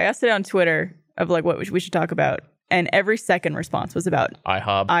asked today on Twitter of like what we should talk about, and every second response was about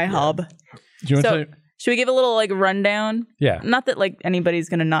IHOB. IHOB. Do you want So to? should we give a little like rundown? Yeah. Not that like anybody's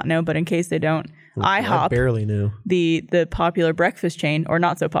gonna not know, but in case they don't, I IHOP, barely knew. the popular breakfast chain, or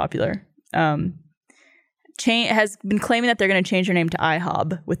not so popular, chain has been claiming that they're going to change their name to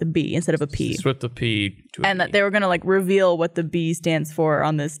IHOB with a B instead of a P, Swip the P to a and B. that they were going to like reveal what the B stands for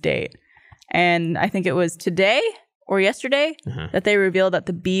on this date. And I think it was today or yesterday that they revealed that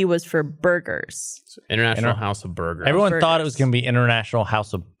the B was for burgers. International House of Burgers. Everyone thought it was going to be International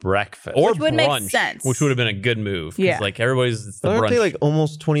House of Breakfast. or Which would make brunch, sense. which would have been a good move. 'Cause, Yeah. like everybody's it's the Aren't brunch. they like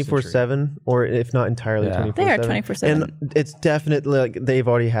almost 24/7, or if not entirely 24/7? They are 24/7. And it's definitely like they've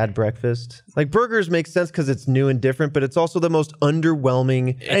already had breakfast. Like burgers make sense because it's new and different, but it's also the most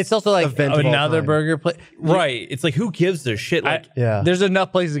underwhelming. It's also like event of all another time. burger place. right? It's like who gives a shit? Like Yeah. There's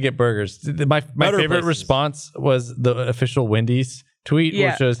enough places to get burgers. My Better favorite places. response was the official Wendy's tweet,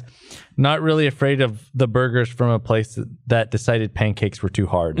 Yeah. which was not really afraid of the burgers from a place that decided pancakes were too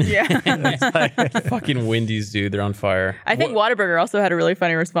hard. Yeah. fucking Wendy's, dude. They're on fire. I think Whataburger also had a really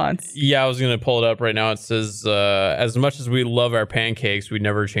funny response. Yeah, I was gonna pull it up right now. It says, "As much as we love our pancakes, we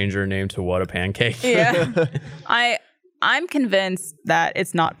never change our name to What a Pancake." Yeah. I'm convinced that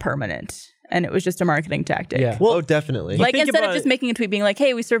it's not permanent and it was just a marketing tactic. Yeah. Well, definitely. Like think instead of about just it- making a tweet being like,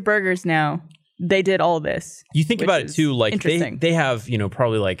 "Hey, we serve burgers now." They did all this. You think which about it is too, like interesting. they have,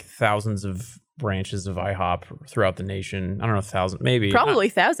 probably like thousands of branches of IHOP throughout the nation. I don't know, thousands, maybe. Probably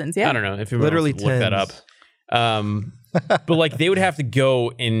thousands, yeah. I don't know if you Literally look that up. tens. But like they would have to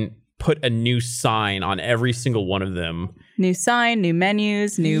go and put a new sign on every single one of them. New sign, new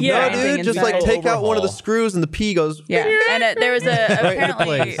menus, new Yeah, branding dude, and just stuff. like take out one of the Overhaul. screws and the P goes. Yeah, and there was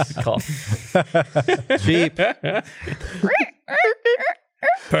apparently Place. Cheap.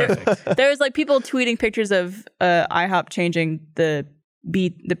 Perfect. there was like people tweeting pictures of IHOP changing the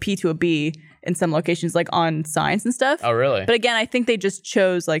P to a B, in some locations, like on signs and stuff. Oh, really? But again, I think they just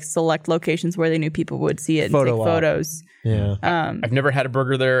chose like select locations where they knew people would see it and Photo take op. photos. Yeah. I've never had a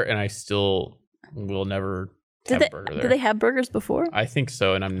burger there, and I still will never have a burger there. Did they have burgers before? I think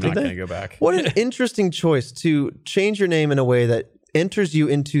so, and I'm not going to go back. What an interesting choice to change your name in a way that enters you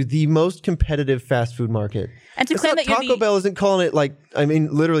into the most competitive fast food market. And to It's claim not that you're Taco Bell isn't calling it like, I mean,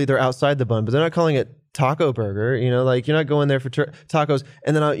 literally they're outside the bun, but they're not calling it taco burger. You know, like you're not going there for tacos.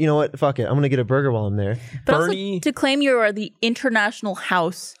 And then, you know what? Fuck it. I'm going to get a burger while I'm there. But Bernie- also to claim you are the international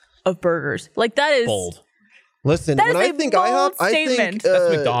house of burgers. Like that is Bold. Listen, That when is I a think bold IHOP, I statement. think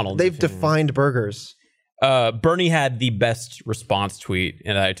That's McDonald's, they've if you defined burgers. Bernie had the best response tweet,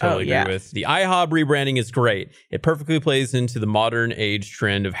 and I totally yeah. agree with. The IHOB rebranding is great. It perfectly plays into the modern age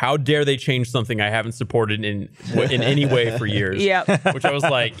trend of how dare they change something I haven't supported in any way for years. Yep. Which I was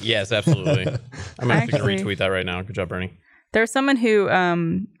like, yes, absolutely. I'm actually going to Actually- retweet that right now. Good job, Bernie. There was someone who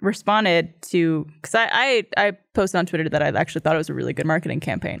responded to, because I posted on Twitter that I actually thought it was a really good marketing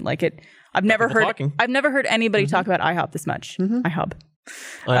campaign. Like I've never people heard talking. I've never heard anybody talk about IHOP this much. IHOP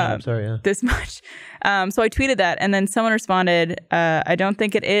I'm sorry, yeah. this much. So I tweeted that, and then someone responded, "I don't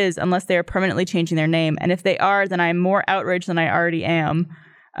think it is unless they are permanently changing their name. And if they are, then I'm more outraged than I already am.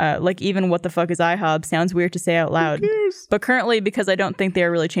 Like even what the fuck is IHOB sounds weird to say out loud. But currently, because I don't think they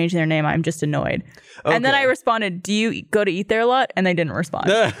are really changing their name, I'm just annoyed." And then I responded, "Do you go to eat there a lot?" And they didn't respond.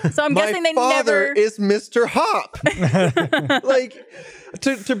 So I'm guessing they My father never. is Mr. Hop. Like,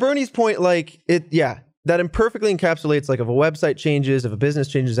 to Bernie's point, like that imperfectly encapsulates like if a website changes, if a business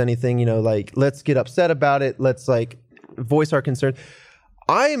changes anything, you know, like let's get upset about it. Let's like voice our concern.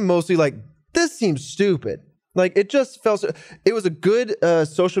 I'm mostly like, this seems stupid. Like it just felt, it was a good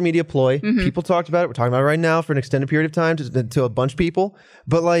social media ploy. People talked about it. We're talking about it right now for an extended period of time to a bunch of people.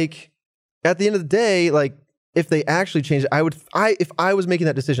 But like at the end of the day, like if they actually changed it, if I was making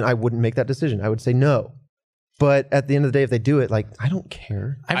that decision, I wouldn't make that decision. I would say no. But at the end of the day, if they do it, like I don't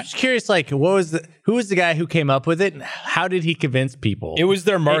care. I'm just curious, like, who was the guy who came up with it, and how did he convince people? It was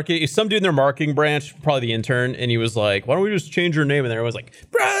their marketing, some dude in their marketing branch, probably the intern, and he was like, why don't we just change your name? And everyone's like,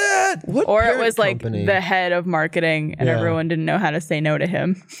 Brad! What Or it parent was like company? the head of marketing, and Yeah. everyone didn't know how to say no to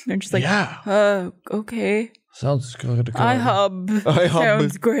him. They're just like, okay, Sounds good. IHOB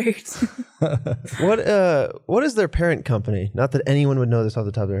sounds great. What is their parent company? Not that anyone would know this off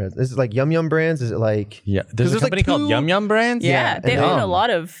the top of their heads. Is it like Yum Yum Brands? Is it like Yeah, there's a there's like company called two- Yum Yum Brands. Yeah, they and own they- a lot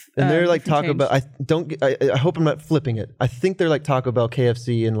of. and they're like different Taco chains. Bell. I hope I'm not flipping it. I think they're like Taco Bell,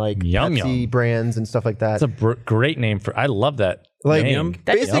 KFC, and like Yum Pepsi Yum. brands and stuff like that. That's a great name for. I love that. Like name.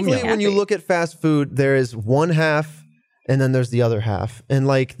 That just makes me basically, when you happy. look at fast food, there is one half, and then there's the other half, and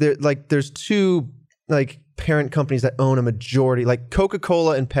there's two like parent companies that own a majority. Like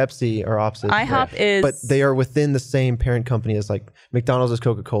Coca-Cola and Pepsi are opposite. IHOP is, but they are within the same parent company as like McDonald's is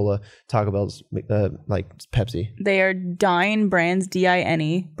Coca-Cola, Taco Bell's like Pepsi. they are Dine Brands,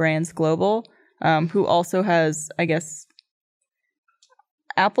 DINE Brands Global, who also has, I guess,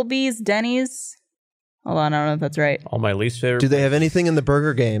 Applebee's, Denny's. Hold on, I don't know if that's right. all my least favorite. Do they have anything in the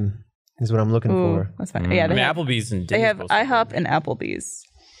burger game? Is what I'm looking Ooh, for. that's fine. Yeah, I they mean, have, Applebee's and they Denny's have both are IHOP good. and Applebee's.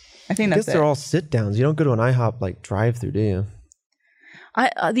 I think I guess that's it. they're all sit downs. You don't go to an IHOP like drive-through, do you?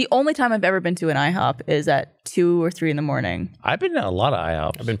 The only time I've ever been to an IHOP is at 2 or 3 in the morning. I've been to a lot of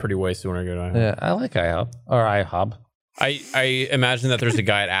IHOPs. I've been pretty wasted when I go to IHOP. Yeah, I like IHOP or IHOB. I imagine that there's a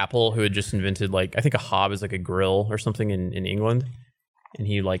guy at Apple who had just invented like, I think a hob is like a grill or something in England. And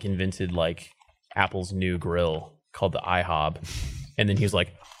he like invented like Apple's new grill called the iHob. And then he was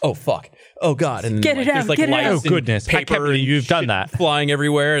like, oh fuck, oh god. And Get like, it out, there's like get it lights out. Oh, and goodness. I can't paper believe and you've done shit that. flying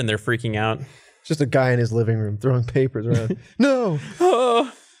everywhere and they're freaking out. Just a guy in his living room throwing papers around. No.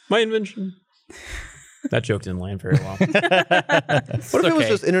 Oh, my invention. That joke didn't land very well. What if it was okay.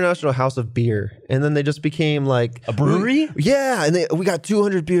 just International House of Beer, and then they just became like A brewery? Yeah, and we got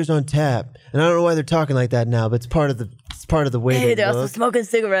 200 beers on tap, and I don't know why they're talking like that now, but it's part of the way. Hey, they they're also look. smoking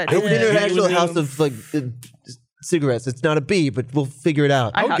cigarettes. International House of like cigarettes. It's not a B, but we'll figure it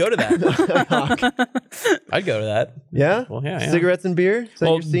out. I would go to that. I'd go to that. Yeah. Well, yeah. Cigarettes and beer. Is that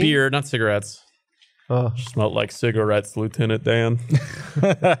Well, your scene? beer, not cigarettes. Oh. Smelled like cigarettes, Lieutenant Dan.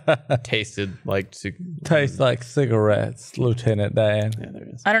 Tasted like Tastes like cigarettes, Lieutenant Dan. Yeah, there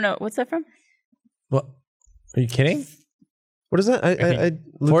it is. I don't know. What's that from? What? Are you kidding? What is that? I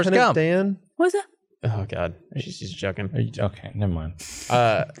Lieutenant Gump. Dan. What's that? Oh god, she's joking. Okay, never mind.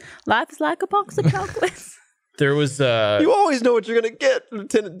 Life is like a box of chocolates. There was You always know what you're gonna get,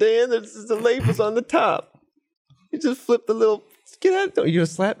 Lieutenant Dan. There's the labels on the top. You just flip the little. Get out! Are you gonna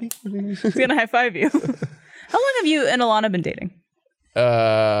slap me? He's gonna high five you. How long have you and Alana been dating?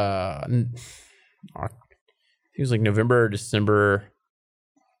 I think it was like November or December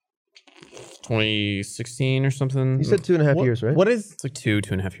 2016 or something. You said 2.5 years, right? What is? It's like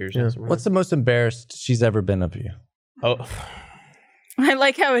 2.5 years. Yeah. What's the most embarrassed she's ever been of you? Oh, I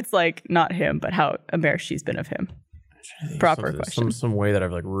like how it's like not him, but how embarrassed she's been of him. Proper question. Some way that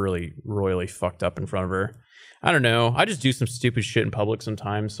I've like really royally fucked up in front of her. I don't know. I just do some stupid shit in public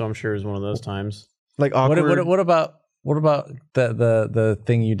sometimes, so I'm sure it's one of those times. Like awkward. What about the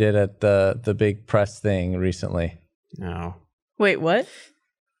thing you did at the big press thing recently? No. Wait, what?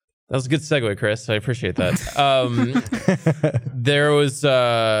 That was a good segue, Chris. I appreciate that. There was,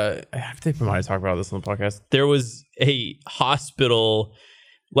 I think we might have talked about this on the podcast. There was a hospital,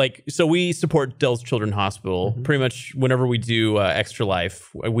 like, so we support Dell's Children's Hospital. Pretty much whenever we do Extra Life,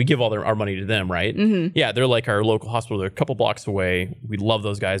 we give all our money to them, right? Yeah, they're like our local hospital. They're a couple blocks away. We love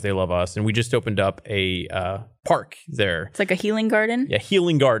those guys. They love us. And we just opened up a park there. It's like a healing garden? Yeah,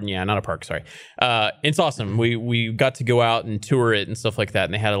 healing garden. Yeah, not a park. Sorry. It's awesome. We got to go out and tour it and stuff like that.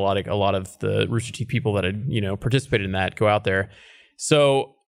 And they had a lot of the Rooster Teeth people that had participated in that go out there.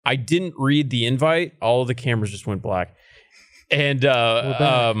 So I didn't read the invite. All of the cameras just went black, and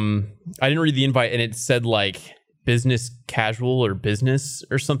I didn't read the invite, and it said like business casual or business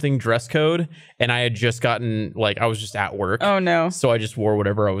or something dress code, and I had just gotten I was just at work. Oh no! So I just wore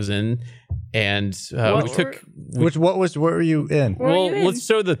whatever I was in. And what were you in? Let's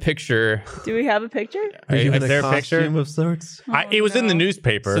show the picture. Do we have a picture? Is there a picture of sorts? It was in the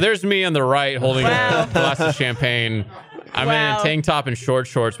newspaper. So there's me on the right holding a glass of champagne. I'm in a tank top and short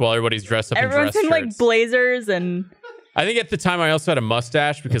shorts while everybody's dressed up Everyone's in dress in shirts. like blazers and. I think at the time I also had a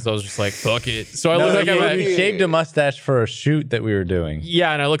mustache because I was just like, fuck it. So I look like you shaved a mustache for a shoot that we were doing.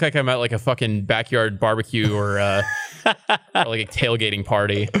 Yeah, and I look like I'm at like a fucking backyard barbecue or or like a tailgating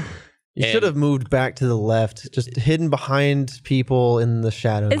party. You should have moved back to the left, just hidden behind people in the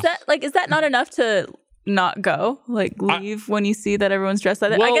shadows. Is that not enough to not go? Like leave when you see that everyone's dressed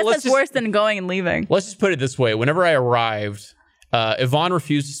like that? Well, I guess that's worse than going and leaving. Let's just put it this way. Whenever I arrived, Yvonne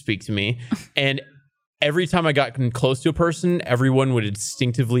refused to speak to me, and every time I got close to a person, everyone would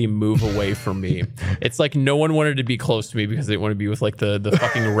instinctively move away from me. It's like no one wanted to be close to me because they didn't want to be with like the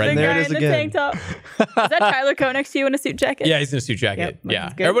fucking red. The guy in the tank top. Is that Tyler Coe next to you in a suit jacket? Yeah, he's in a suit jacket. Yep, yeah,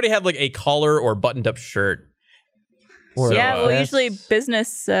 good. Everybody had like a collar or buttoned up shirt. Usually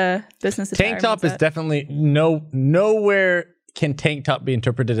business attire. Tank top is definitely nowhere can tank top be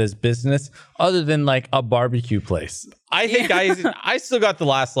interpreted as business other than like a barbecue place. I think I still got the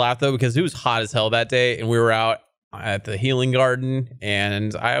last laugh though because it was hot as hell that day and we were out at the healing garden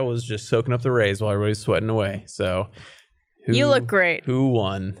and I was just soaking up the rays while everybody was sweating away. So you look great. Who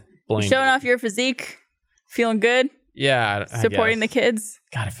won? Blaine. Showing off your physique, feeling good. Yeah, supporting the kids.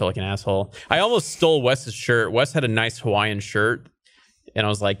 God, I feel like an asshole. I almost stole Wes's shirt. Wes had a nice Hawaiian shirt, and I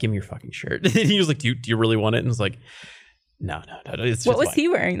was like, "Give me your fucking shirt." And he was like, "Do you really want it?" And I was like, "No, it's what was he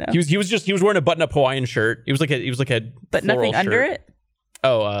wearing though? He was wearing a button-up Hawaiian shirt. He was like a but nothing under it.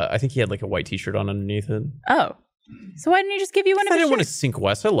 Oh, I think he had like a white T-shirt on underneath it. Oh, so why didn't he just give you one of his I didn't want to shirts? sink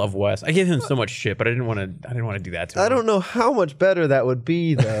Wes. I love Wes. I gave him so much shit, but I didn't want to do that to him. I don't know how much better that would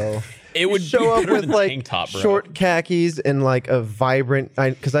be though. It would show up with like tank top, bro. short khakis and like a vibrant,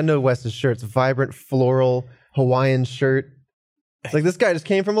 because I know Wes's shirt's vibrant floral Hawaiian shirt. It's like this guy just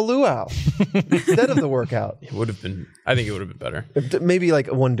came from a luau instead of the workout. It would have been. I think it would have been better. Maybe like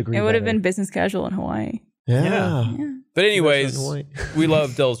 1 degree. It would have better. been business casual in Hawaii. Yeah. But anyways, we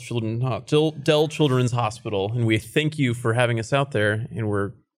love Dell Children's Hospital, and we thank you for having us out there, and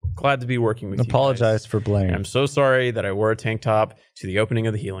we're glad to be working with you. Apologize for Blaine. And I'm so sorry that I wore a tank top to the opening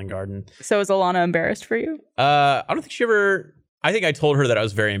of the healing garden. So is Alana embarrassed for you? I don't think she ever. I think I told her that I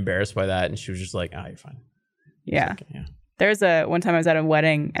was very embarrassed by that, and she was just like, "Ah, you're fine." Yeah. Okay, yeah. There's one time I was at a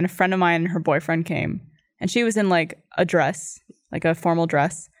wedding, and a friend of mine and her boyfriend came, and she was in like a dress, like a formal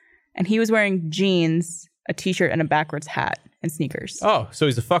dress, and he was wearing jeans, a t-shirt, and a backwards hat and sneakers. Oh, so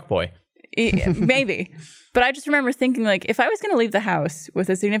he's a fuckboy. Maybe. But I just remember thinking, like, if I was going to leave the house with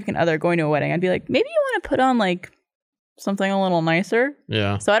a significant other going to a wedding, I'd be like, maybe you want to put on like something a little nicer.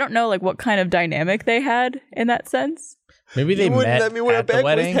 Yeah. So I don't know like what kind of dynamic they had in that sense. Maybe they met let me wear at a the backwards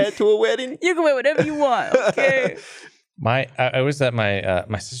wedding. hat to a wedding. You can wear whatever you want. Okay. I was at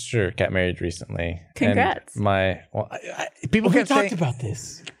my sister got married recently. Congrats. And people kept saying about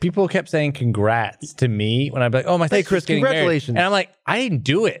this. People kept saying congrats to me when I'd be like, "Oh, my sister's Chris, getting married." congratulations. And I'm like, I didn't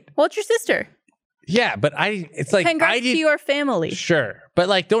do it. Well, it's your sister. Yeah, but it's like Congrats I did. to your family. Sure, but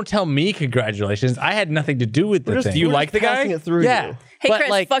like, don't tell me congratulations. I had nothing to do with the thing. Do you like the guy? Passing it through Yeah. you. Hey, But,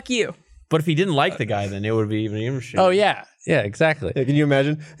 Chris, like- fuck you. But if he didn't like the guy, then it would be even interesting. Oh yeah, exactly. Yeah, can you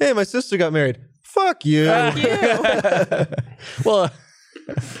imagine? Hey, my sister got married. Fuck you. Well,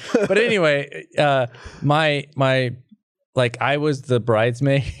 but anyway, my like I was the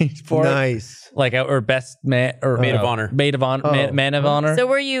bridesmaid for it. Nice. Like or best man or Maid of honor. man of honor. So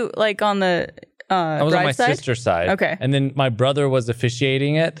were you like on the I was on my bride's side? sister's side. Okay. And then my brother was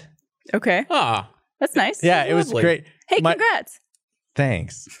officiating it. Okay. Ah, That's nice. Yeah, it was Lovely. great. Hey, My- congrats.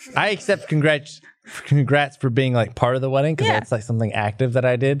 Thanks. I accept congrats for being like part of the wedding because Yeah. that's like something active that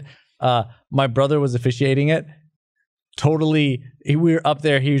I did. My brother was officiating it. Totally, we were up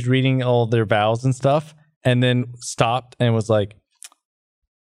there. He was reading all their vows and stuff, and then stopped and was like,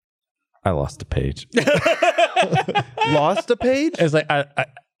 "I lost a page." Lost a page? It's like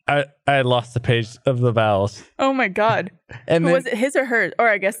I lost the page of the vows. Oh my God. And then, Was it his or hers? Or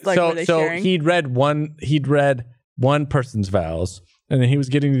I guess like were they sharing? he'd read one person's vows, and then he was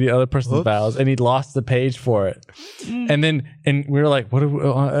getting to the other person's Whoops. vows, and he'd lost the page for it. And we were like, "What?"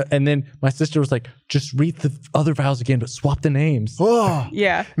 And then my sister was like, "Just read the other vows again, but swap the names." Oh,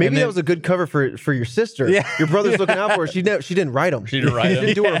 Yeah. maybe And then- that was a good cover for your sister. Yeah. Your brother's looking out for her. She didn't write them. She didn't write She them.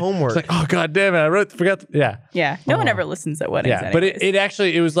 didn't do her homework. It's like, "Oh God damn it! I forgot." Yeah, Yeah. No one ever listens at weddings. yeah. But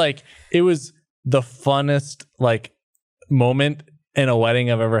it was the funnest like moment in a wedding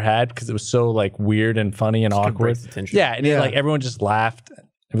I've ever had because it was so like weird and funny and awkward. breaks the tension. Yeah, and Yeah. like everyone just laughed.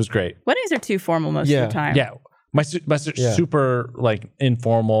 It was great. weddings are too formal most Yeah. of the time. Yeah, my Yeah. super like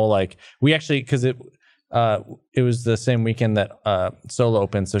informal. Like we actually because it was the same weekend that Solo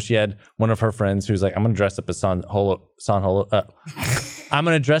opened, so she had one of her friends who's like, "I'm gonna dress up as Han Solo. I'm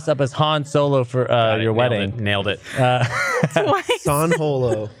gonna dress up as Han Solo for your wedding." Nailed it. Twice. San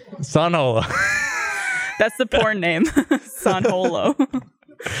Holo. San Holo. That's the porn name. San Holo.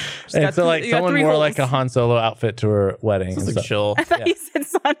 And got so like you got someone 3 wore holes. like a Han Solo outfit to her wedding. It's and like stuff. chill. I thought you said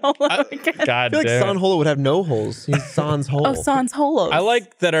San Holo again. God I feel like damn San it. Holo would have no holes. He's Sans hole. Oh, Sans Holo. I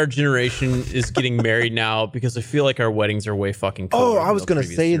like that our generation is getting married now because I feel like our weddings are way fucking cooler. Oh, than I was the gonna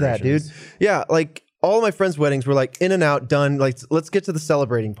previous say that, dude. generations. Yeah, like all of my friends' weddings were like in and out, done. Like, let's get to the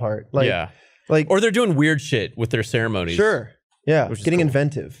celebrating part. Like, Yeah. like Or they're doing weird shit with their ceremonies. sure, yeah, Which is getting cool.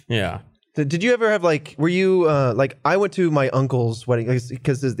 inventive. Yeah. Did you ever have like? Were you like? I went to my uncle's wedding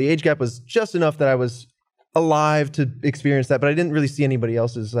because the age gap was just enough that I was alive to experience that, but I didn't really see anybody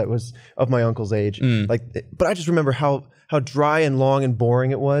else's that was of my uncle's age. Like, but I just remember how dry and long and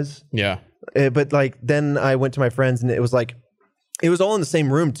boring it was. Yeah. But like then I went to my friends and it was like it was all in the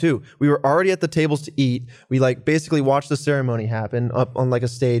same room too. We were already at the tables to eat. We like basically watched the ceremony happen up on like a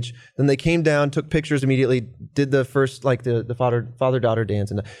stage. Then they came down, took pictures immediately, did the first like the father-daughter dance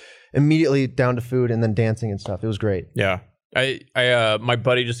and immediately down to food and then dancing and stuff. It was great. Yeah. I my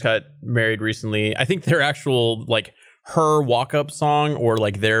buddy just got married recently. I think their actual like her walk-up song or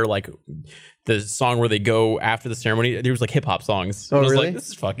like their like the song where they go after the ceremony, there was like hip hop songs. Oh, And I was really? like, this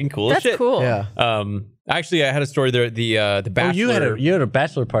is fucking cool as That's shit. cool. Yeah. Actually I had a story there. The Bachelor. Oh, you had a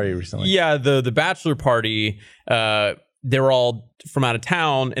bachelor party recently. Yeah, the bachelor party. They were all from out of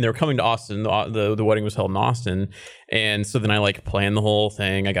town, and they were coming to Austin. The wedding was held in Austin, and so then I like planned the whole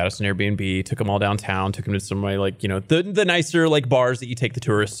thing. I got us an Airbnb, took them all downtown, took them to some of my like the nicer like bars that you take the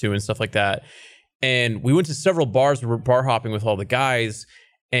tourists to and stuff like that. And we went to several bars. We were bar hopping with all the guys.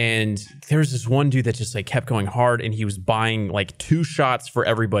 And there was this one dude that just like kept going hard, and he was buying like 2 shots for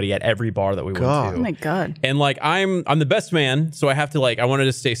everybody at every bar that we went God. to. Oh my God. And like I'm the best man, so I have to like I wanted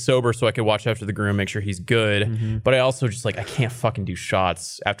to stay sober so I could watch after the groom, make sure he's good. But I also just like I can't fucking do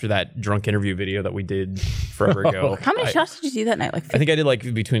shots after that drunk interview video that we did forever ago. How many shots did you do that night? Like I think I did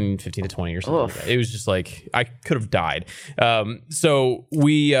like between 15 to 20 or something like that. It was just like I could have died. So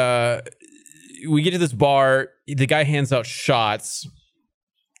we get to this bar, the guy hands out shots.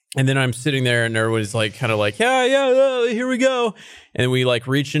 And then I'm sitting there and everyone's like, kind of like, yeah, here we go. And we like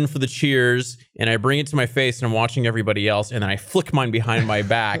reach in for the cheers and I bring it to my face and I'm watching everybody else. And then I flick mine behind my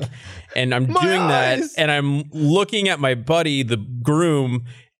back and I'm doing that. eyes. And I'm looking at my buddy, the groom.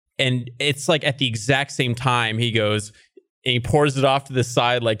 And it's like at the exact same time he goes, and he pours it off to the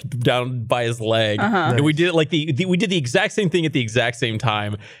side, like down by his leg. And we did it like we did the exact same thing at the exact same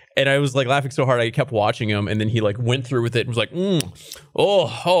time. And I was like laughing so hard, I kept watching him. And then he like went through with it and was like,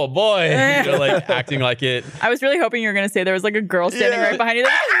 oh boy, like acting like it. I was really hoping you were going to say there was like a girl standing right behind you.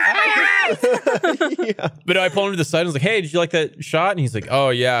 Like, But I pulled him to the side and was like, hey, did you like that shot? And he's like, oh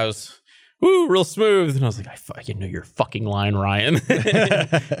yeah, it was real smooth. And I was like, I know you're fucking lying, Ryan.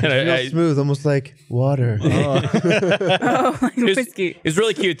 And Real smooth, almost like water. oh, like It was, whiskey. it was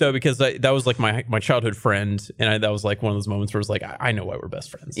really cute though because that was like my childhood friend, and that was like one of those moments where it was like I know why we're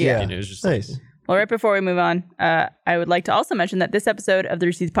best friends. Yeah. And it was just Nice. like, Well, right before we move on, I would like to also mention that this episode of the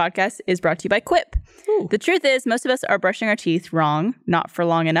Rooster Teeth Podcast is brought to you by Quip. Ooh. The truth is, most of us are brushing our teeth wrong, not for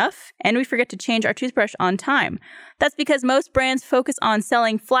long enough, and we forget to change our toothbrush on time. That's because most brands focus on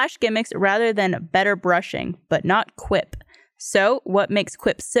selling flash gimmicks rather than better brushing, but not Quip. So, what makes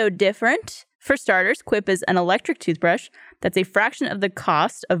Quip so different? For starters, Quip is an electric toothbrush that's a fraction of the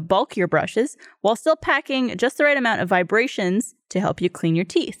cost of bulkier brushes, while still packing just the right amount of vibrations to help you clean your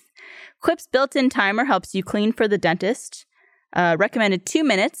teeth. Quip's built-in timer helps you clean for the dentist, recommended 2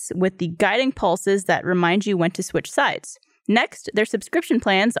 minutes with the guiding pulses that remind you when to switch sides. Next, their subscription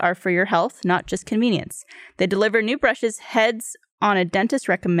plans are for your health, not just convenience. They deliver new brushes heads on a dentist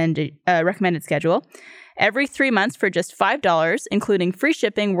recommended schedule every 3 months for just $5, including free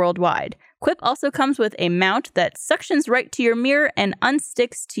shipping worldwide. Quip also comes with a mount that suctions right to your mirror and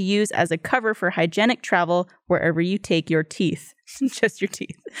unsticks to use as a cover for hygienic travel wherever you take your teeth. Just your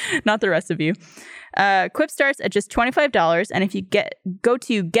teeth, not the rest of you. Quip starts at just $25, and if you go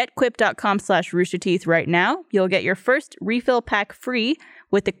to getquip.com/roosterteeth right now, you'll get your first refill pack free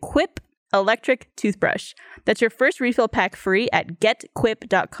with the Quip electric toothbrush. That's your first refill pack free at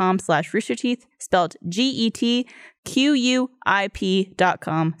getquip.com/roosterteeth, spelled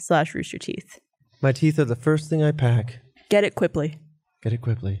GETQUIP.com/roosterteeth. My teeth are the first thing I pack. Get it Quiply. Get it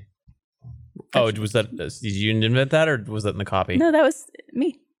quickly. Oh, was that? Did you invent that, or was that in the copy? No, that was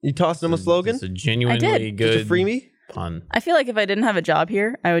me. You tossing them a slogan? It's a genuinely I did. good Just a freebie? pun. I feel like if I didn't have a job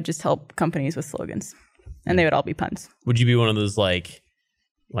here, I would just help companies with slogans, and they would all be puns. Would you be one of those like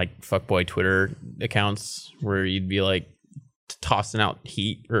fuckboy Twitter accounts where you'd be like tossing out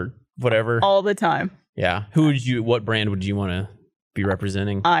heat or whatever All the time. Yeah. What brand would you want to be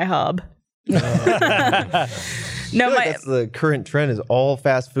representing? IHOB. No, that's the current trend is all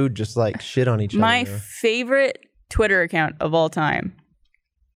fast food just like shit on each other. My favorite Twitter account of all time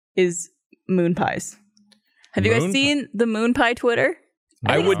is Moon Pies. Have you guys seen the Moon Pie Twitter?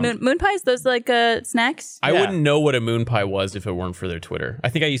 I wouldn't. Moon pies, those like snacks. I wouldn't know what a moon pie was if it weren't for their Twitter. I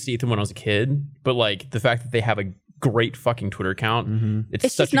think I used to eat them when I was a kid, but like the fact that they have a great fucking Twitter account,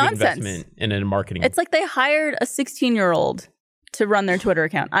 it's such a good investment in a marketing. It's like they hired a 16-year-old to run their Twitter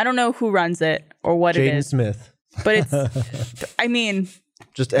account. I don't know who runs it or what it is. Jaden Smith. But it's, I mean,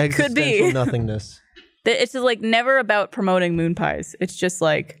 just existential nothingness. It's just like never about promoting moon pies. It's just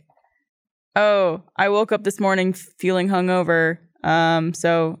like, oh, I woke up this morning feeling hungover.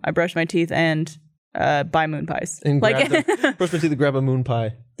 So I brushed my teeth and buy moon pies. And like brush my teeth and grab a moon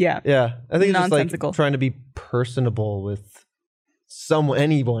pie. Yeah. Yeah. I think it's just like trying to be personable with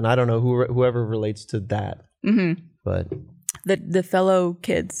anyone. I don't know whoever relates to that. Mm-hmm. But the fellow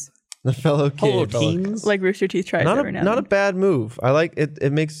kids. The fellow kids. Teens. Like Rooster Teeth tries every now and then. Not a bad move. I like it.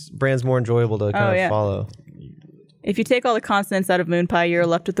 It makes brands more enjoyable to kind of follow. If you take all the consonants out of moon pie, you're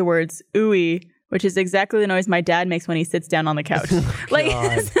left with the words ooey, which is exactly the noise my dad makes when he sits down on the couch. Like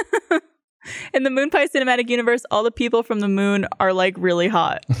in the Moon Pie cinematic universe, all the people from the moon are like really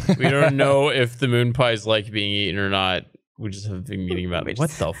hot. We don't know if the moon pies like being eaten or not. We just have been meeting about it.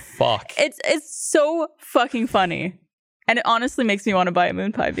 What the fuck? It's so fucking funny. And it honestly makes me want to buy a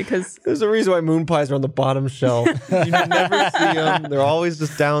moon pie because there's a reason why moon pies are on the bottom shelf. You never see them. They're always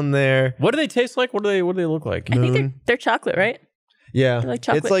just down there. What do they taste like? What do they look like? I think they're chocolate, right? Yeah, like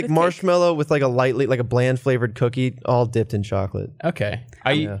it's like marshmallow with like a bland flavored cookie, all dipped in chocolate. Okay,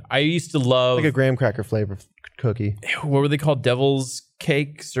 I used to love like a graham cracker flavor cookie. What were they called? Devil's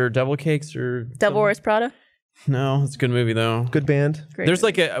cakes or devil cakes or Devil Wears Prada? No, it's a good movie though. Good band. There's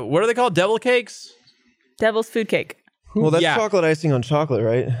like what are they called? Devil cakes? Devil's food cake. Well, that's chocolate icing on chocolate,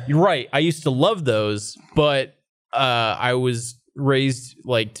 right? You're right. I used to love those, but I was raised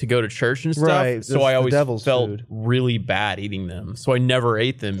like to go to church and stuff, right. So I always felt food. really bad eating them. So I never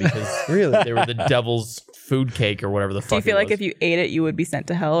ate them because really they were the devil's food cake or whatever the fuck. Do you feel like if you ate it, you would be sent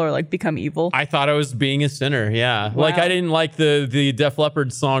to hell or like become evil? I thought I was being a sinner. Yeah, wow. Like I didn't like the Def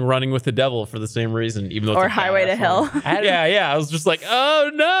Leppard song "Running with the Devil" for the same reason, even though or Highway to Hell. Yeah. I was just like,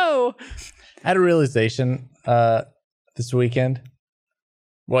 oh no. I had a realization this weekend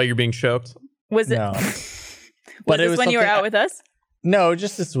while you're being choked. Was it? No. But it was when you were out with us? No,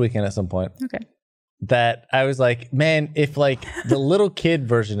 just this weekend at some point. Okay. That I was like, man, if like the little kid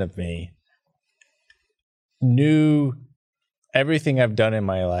version of me knew everything I've done in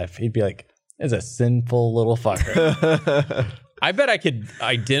my life, he'd be like, "It's a sinful little fucker." I bet I could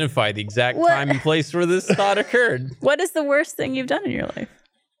identify the exact time and place where this thought occurred. What is the worst thing you've done in your life?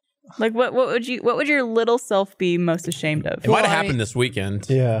 Like what would your little self be most ashamed of? It might have happened this weekend.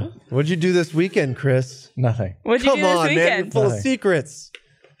 Yeah. What'd you do this weekend, Chris? Nothing. What'd you do this weekend? Man, you're full of secrets.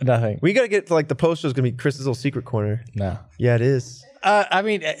 Nothing. We gotta get to like the poster's gonna be Chris's little secret corner. No. Yeah, it is. I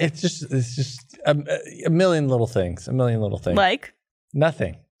mean, it's just a million little things. Like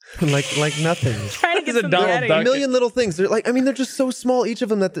Nothing. like nothing. trying to get This is a something Donald out of Duck. you. A million little things. They're like, I mean, they're just so small, each of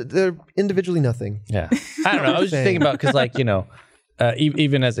them, that they're individually nothing. Yeah. I don't know. I was just thinking about, because like,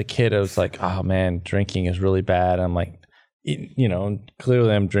 even as a kid, I was like, oh man, drinking is really bad. I'm like,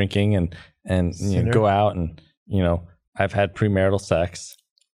 clearly I'm drinking and go out and, I've had premarital sex.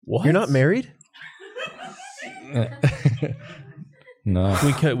 What? You're not married? No.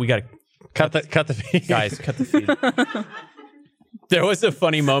 We got to Cut the feed. guys, cut the feed. There was a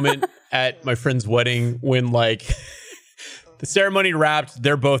funny moment at my friend's wedding when like the ceremony wrapped,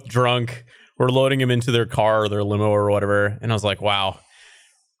 they're both drunk. We're loading him into their car or their limo or whatever. And I was like, wow,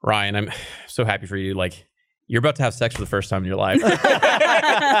 Ryan, I'm so happy for you. Like, you're about to have sex for the first time in your life.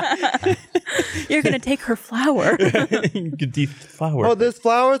 You're gonna take her flower. You could eat the flower. Oh, there's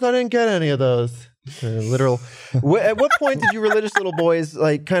flowers? I didn't get any of those. Literal. At what point did you religious little boys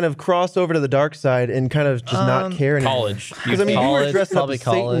like kind of cross over to the dark side and kind of just not care anymore? College. Because I mean, you were College, dressed up probably as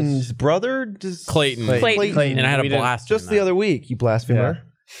college. Satan's brother, just Clayton. Clayton. And I had a We didn't- blast. just the other week. You blasphemer.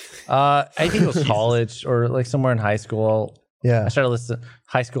 I think it was college or like somewhere in high school. Yeah. I started listening.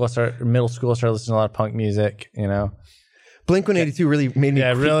 Middle school. I started listening to a lot of punk music. Blink 182 really made me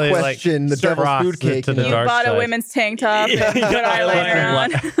really, question the devil's crossed food cake. to the You dark bought a side. women's tank top and put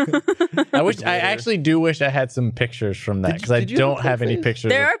eyeliner on. I actually do wish I had some pictures from that, because I did you have don't a have any face?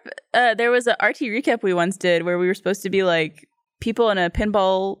 pictures. There was a RT recap we once did where we were supposed to be like people in a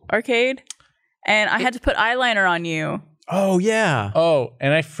pinball arcade, and I had to put eyeliner on you. Oh, yeah. Oh,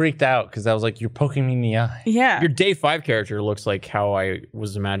 and I freaked out because I was like, "You're poking me in the eye." Yeah. Your day 5 character looks like how I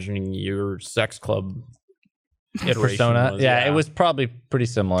was imagining your sex club iteration Persona. was. Yeah, it was probably pretty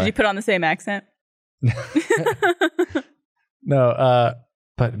similar. Did you put on the same accent? No,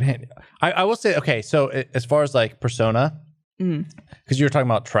 but man, I will say, okay, so as far as like Persona, because you were talking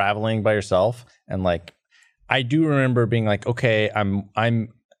about traveling by yourself, and like I do remember being like, okay, I'm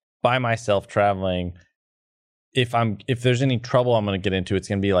by myself traveling. If there's any trouble I'm going to get into, it's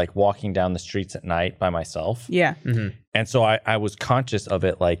going to be like walking down the streets at night by myself. Yeah. And so I was conscious of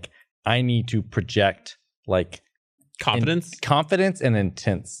it. Like, I need to project like confidence and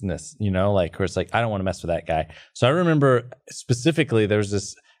intenseness, like, where it's like, I don't want to mess with that guy. So I remember specifically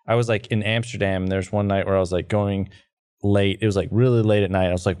I was like in Amsterdam, and there's one night where I was like going late. It was like really late at night.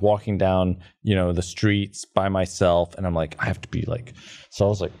 I was like walking down, the streets by myself, and I'm like, I have to be like, so I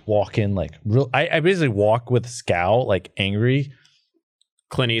was like walking like real. I basically walk with a scowl, like angry.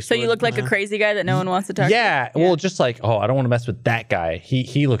 Clint So Eastwood. you look like a crazy guy that no one wants to talk to? Yeah. Well, just like, oh, I don't want to mess with that guy.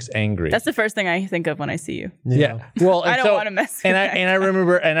 He looks angry. That's the first thing I think of when I see you. Yeah. Well, I don't want to mess with that. and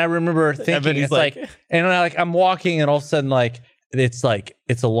I remember thinking, Ebony's it's like, and I'm walking, and all of a sudden, like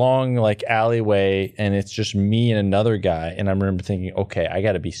it's a long like alleyway, and it's just me and another guy, and I remember thinking, okay, I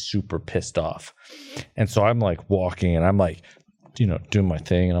got to be super pissed off, and so I'm like walking, and I'm like, doing my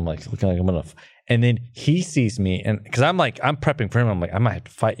thing, and I'm like looking like I'm gonna. And then he sees me, and because I'm prepping for him, I'm like, I might have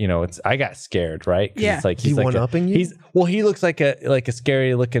to fight. I got scared, right? Yeah. It's like He one-upping you? He looks like a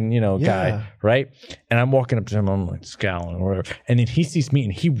scary looking, guy, right? And I'm walking up to him, I'm like scowling or whatever. And then he sees me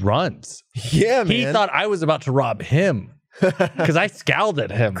and he runs. Yeah, man. He thought I was about to rob him because I scowled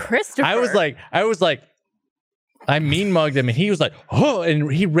at him. Christopher. I was like, I mean mugged him, and he was like, oh, and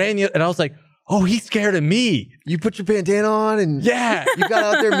he ran, and I was like, oh, he's scared of me. You put your bandana on and Yeah. you got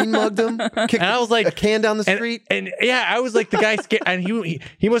out there, mean mugged him, kicked And I was like, a can down the street. And yeah, I was like the guy scared, and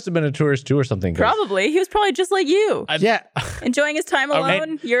he must have been a tourist too or something. Probably. He was probably just like you. Yeah. Enjoying his time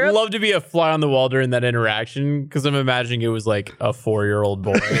alone. Europe. love to be a fly on the wall during that interaction, because I'm imagining it was like a 4-year-old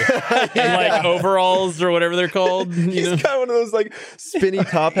boy in like overalls or whatever they're called. He's got one of those like spinny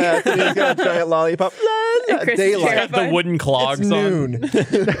top hats, and he's got a giant lollipop. Chris is Daylight. terrified. The wooden clogs It's on. noon.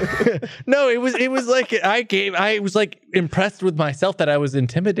 No, it was like I was like impressed with myself that I was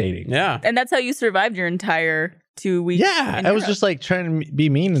intimidating. Yeah. And that's how you survived your entire 2 weeks. Yeah, in I was Europe. just like trying to be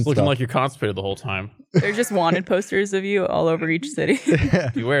mean and Looking stuff. like you're constipated the whole time. There's just wanted posters of you all over each city.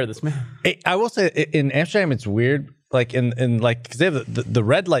 Beware of this man. I will say in Amsterdam it's weird. Like in like because they have the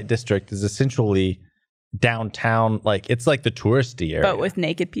red light district is essentially downtown. Like it's like the touristy area, But with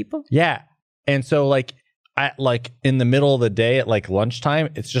naked people. yeah. And so like in the middle of the day at like lunchtime,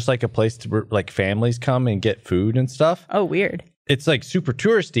 it's just like a place where like families come and get food and stuff. Oh, weird. It's like super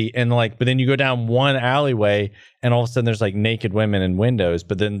touristy, and like, but then you go down one alleyway and all of a sudden there's like naked women in windows,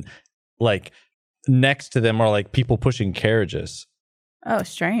 but then like next to them are like people pushing carriages. Oh,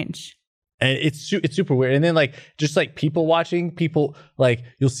 strange. And it's super weird. And then like just like people watching, people like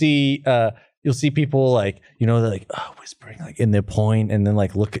you'll see people like, they're like whispering like in their point, and then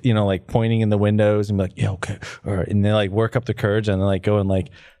like look, like pointing in the windows and be like, yeah, okay, all right. And they like work up the courage and then like go and like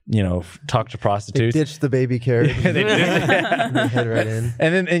talk to They prostitutes. ditched the baby carriage. They did. And they head right in.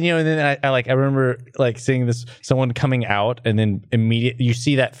 And then I remember like seeing someone coming out, and then you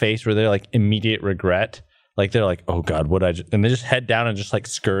see that face where they're like immediate regret. Like they're like, oh God, and they just head down and just like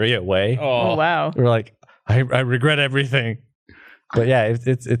scurry away. Oh wow. We're like, I regret everything. But yeah,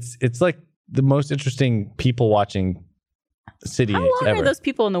 it's like the most interesting people watching city How long ever. are those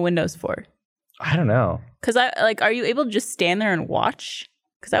people in the windows for? I don't know. Because are you able to just stand there and watch?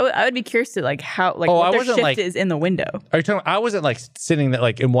 Because I would be curious to like how like Oh, what I their wasn't, shift like- is in the window. Are you talking? I wasn't like sitting there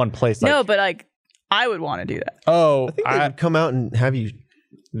like in one place. Like, No, but like I would want to do that. oh, I think they'd come out and have you.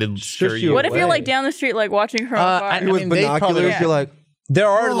 They'll Shush sure you you. What if you're away. like down the street like watching her on I fire? mean, With they binoculars, probably- you're like, there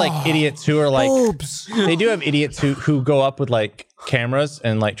are like idiots who are like boobs. they do have idiots who go up with like cameras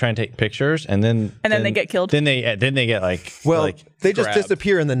and like try and take pictures, and then they get killed? Then they get like Well, like they just grabbed.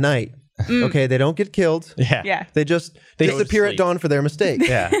 disappear in the night. Okay, they don't get killed. Yeah. They just go to disappear at sleep. dawn for their mistake.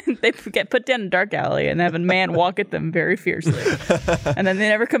 yeah. They get put down in a dark alley and have a man walk at them very fiercely. And then they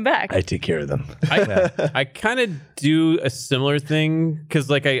never come back. I take care of them. I kind of do a similar thing because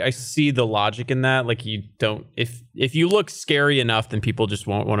like I see the logic in that. Like you don't if you look scary enough, then people just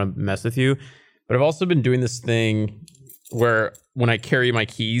won't want to mess with you. But I've also been doing this thing where when I carry my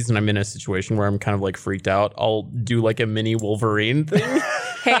keys and I'm in a situation where I'm kind of like freaked out, I'll do like a mini Wolverine thing.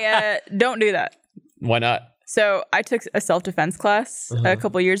 Hey, don't do that. Why not? So I took a self-defense class a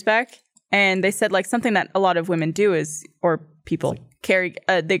couple years back, and they said like something that a lot of women do is, or people carry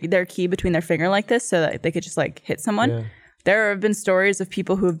their key between their finger like this so that they could just like hit someone. Yeah. There have been stories of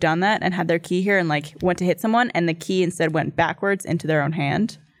people who have done that and had their key here and like went to hit someone, and the key instead went backwards into their own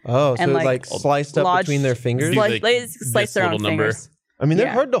hand. Oh, so And, it like, like sliced up lodged- between their fingers. Do Slice, like they slice this their own little number. fingers. I mean, they're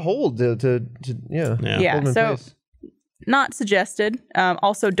Yeah. hard to hold to Yeah. Yeah, hold them in so place. not suggested.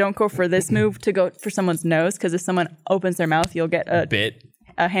 Also, don't go for this move to go for someone's nose, because if someone opens their mouth, you'll get Bit.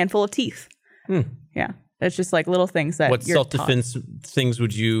 a handful of teeth. Yeah, it's just like little things that What you're self-defense things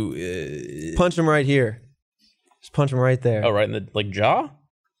would you? Punch them right here. Just punch them right there. Oh, right in the like jaw.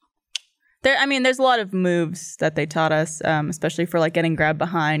 There's a lot of moves that they taught us, especially for like getting grabbed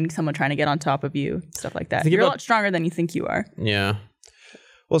behind, someone trying to get on top of you, stuff like that. Think You're a about- lot stronger than you think you are. Yeah.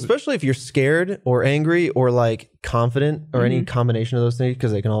 Well, especially if you're scared or angry or like confident or Mm-hmm. any combination of those things,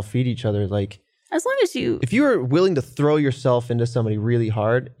 because they can all feed each other. Like As long as you, if you were willing to throw yourself into somebody really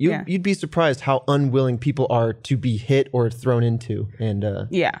hard, you'd be surprised how unwilling people are to be hit or thrown into. And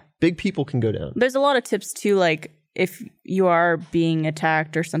yeah. big people can go down. There's a lot of tips too, like if you are being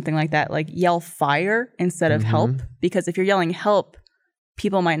attacked or something like that, like yell fire instead of help, because if you're yelling help,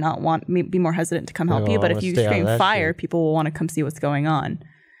 people might not be more hesitant to come help Oh, you. But I if wanna you stay out of scream that fire, shit. people will want to come see what's going on.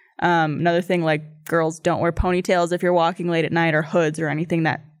 Another thing, like girls don't wear ponytails if you're walking late at night, or hoods or anything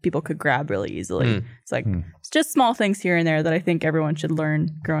that people could grab really easily. It's like it's just small things here and there that I think everyone should learn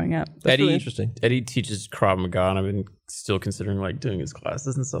growing up. That's really interesting. Eddie teaches Krav Maga, and I've been still considering like doing his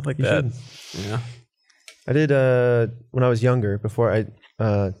classes and stuff like that. Yeah. I did when I was younger. Before I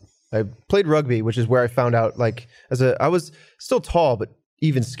played rugby, which is where I found out. Like I was still tall, but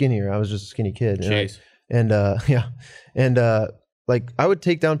even skinnier. I was just a skinny kid. Jeez. And like I would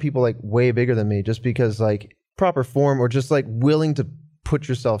take down people like way bigger than me, just because like proper form or just like willing to put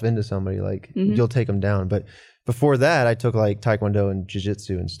yourself into somebody. Like you'll take them down. But before that, I took like Taekwondo and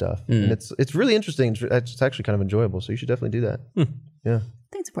Jiu-Jitsu and stuff, and it's really interesting. It's actually kind of enjoyable. So you should definitely do that. Yeah.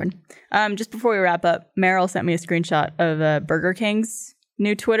 I think it's important. Just before we wrap up, Meryl sent me a screenshot of Burger King's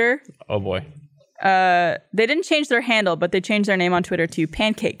new Twitter. Oh boy. They didn't change their handle, but they changed their name on Twitter to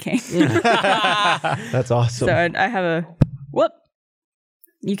Pancake King. That's awesome. So I have a whoop.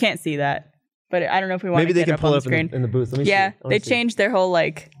 You can't see that, but I don't know if we want Maybe to they get can it up pull on it the up screen. in the booth. Let me see. Yeah, I wanna they see. changed their whole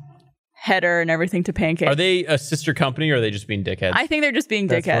like header and everything to Pancake. Are they a sister company, or are they just being dickheads? I think they're just being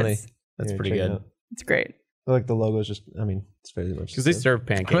That's dickheads. funny. That's Yeah, pretty check it good. out. It's great. I feel like the logo is just. I mean, it's very much Because they the same. serve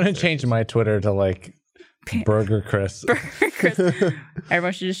pancakes. I'm gonna change my Twitter to like Burger Chris. Chris,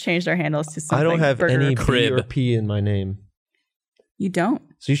 everyone should just change their handles to something. I don't have Burger. any B Crib. or P in my name, You don't.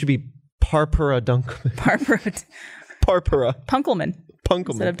 so you should be Barbara Dunkelman. Barbara Barbara Punkelman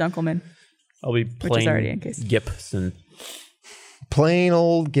instead of Punkelman. Dunkelman. I'll be is playing already in case. Gibson. Plain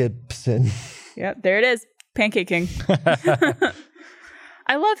old Gibson. Yep, there it is. Pancake King.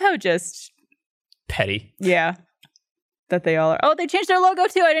 I love how just Petty. that they all are. Oh, they changed their logo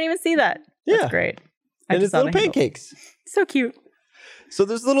too. I didn't even see that. Yeah. That's great. I And just it's saw little the handle. pancakes. So cute. So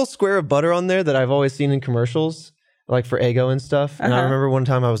there's a little square of butter on there that I've always seen in commercials, like for Eggo and stuff. And I Uh-huh. remember one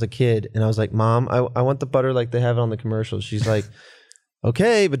time I was a kid and I was like, Mom, I want the butter like they have it on the commercials. She's like,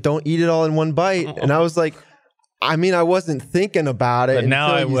 okay, but don't eat it all in one bite. And I was like, I mean, I wasn't thinking about it But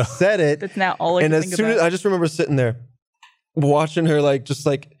now until I you will. said it. That's now all I And can as think soon about. as I just remember sitting there watching her like just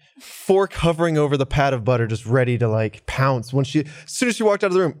like fork hovering over the pat of butter, just ready to like pounce. As soon as she walked out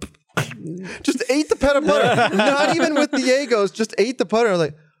of the room, just ate the pat of butter. Not even with the Egos, just ate the butter. I was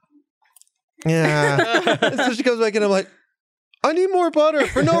like, yeah. And so she comes back and I'm like, I need more butter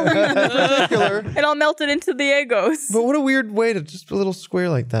for no reason in particular. It all melted into the Egos. But what a weird way to just a little square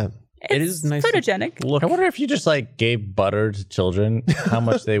like that. It is nice. Photogenic. Look, I wonder if you just like gave butter to children, how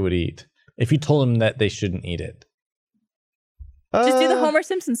much they would eat. If you told them that they shouldn't eat it. Just do the Homer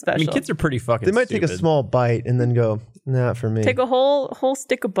Simpson special. I mean, kids are pretty fucking They might stupid. take a small bite and then go, not for me. Take a whole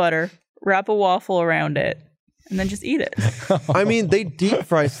stick of butter, wrap a waffle around it, and then just eat it. I mean, they deep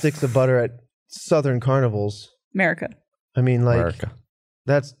fry sticks of butter at Southern carnivals. America. I mean, like, America.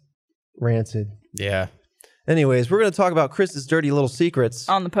 that's rancid. Yeah. Anyways, we're going to talk about Chris's dirty little secrets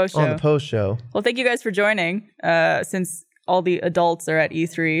On the post show. on the post show. Well, thank you guys for joining. Since all the adults are at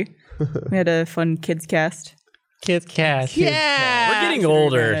E3, we had a fun kids cast. Kids cast. Yeah. We're getting Should we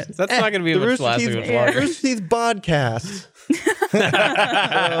older. run it? That's not going to be The much Rooster lasting Teeth, much longer. Rooster Teeth podcast.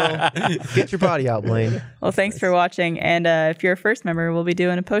 So, get your body out, Blaine. Well, thanks for watching. And if you're a first member, we'll be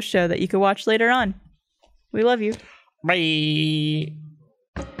doing a post show that you can watch later on. We love you. Bye.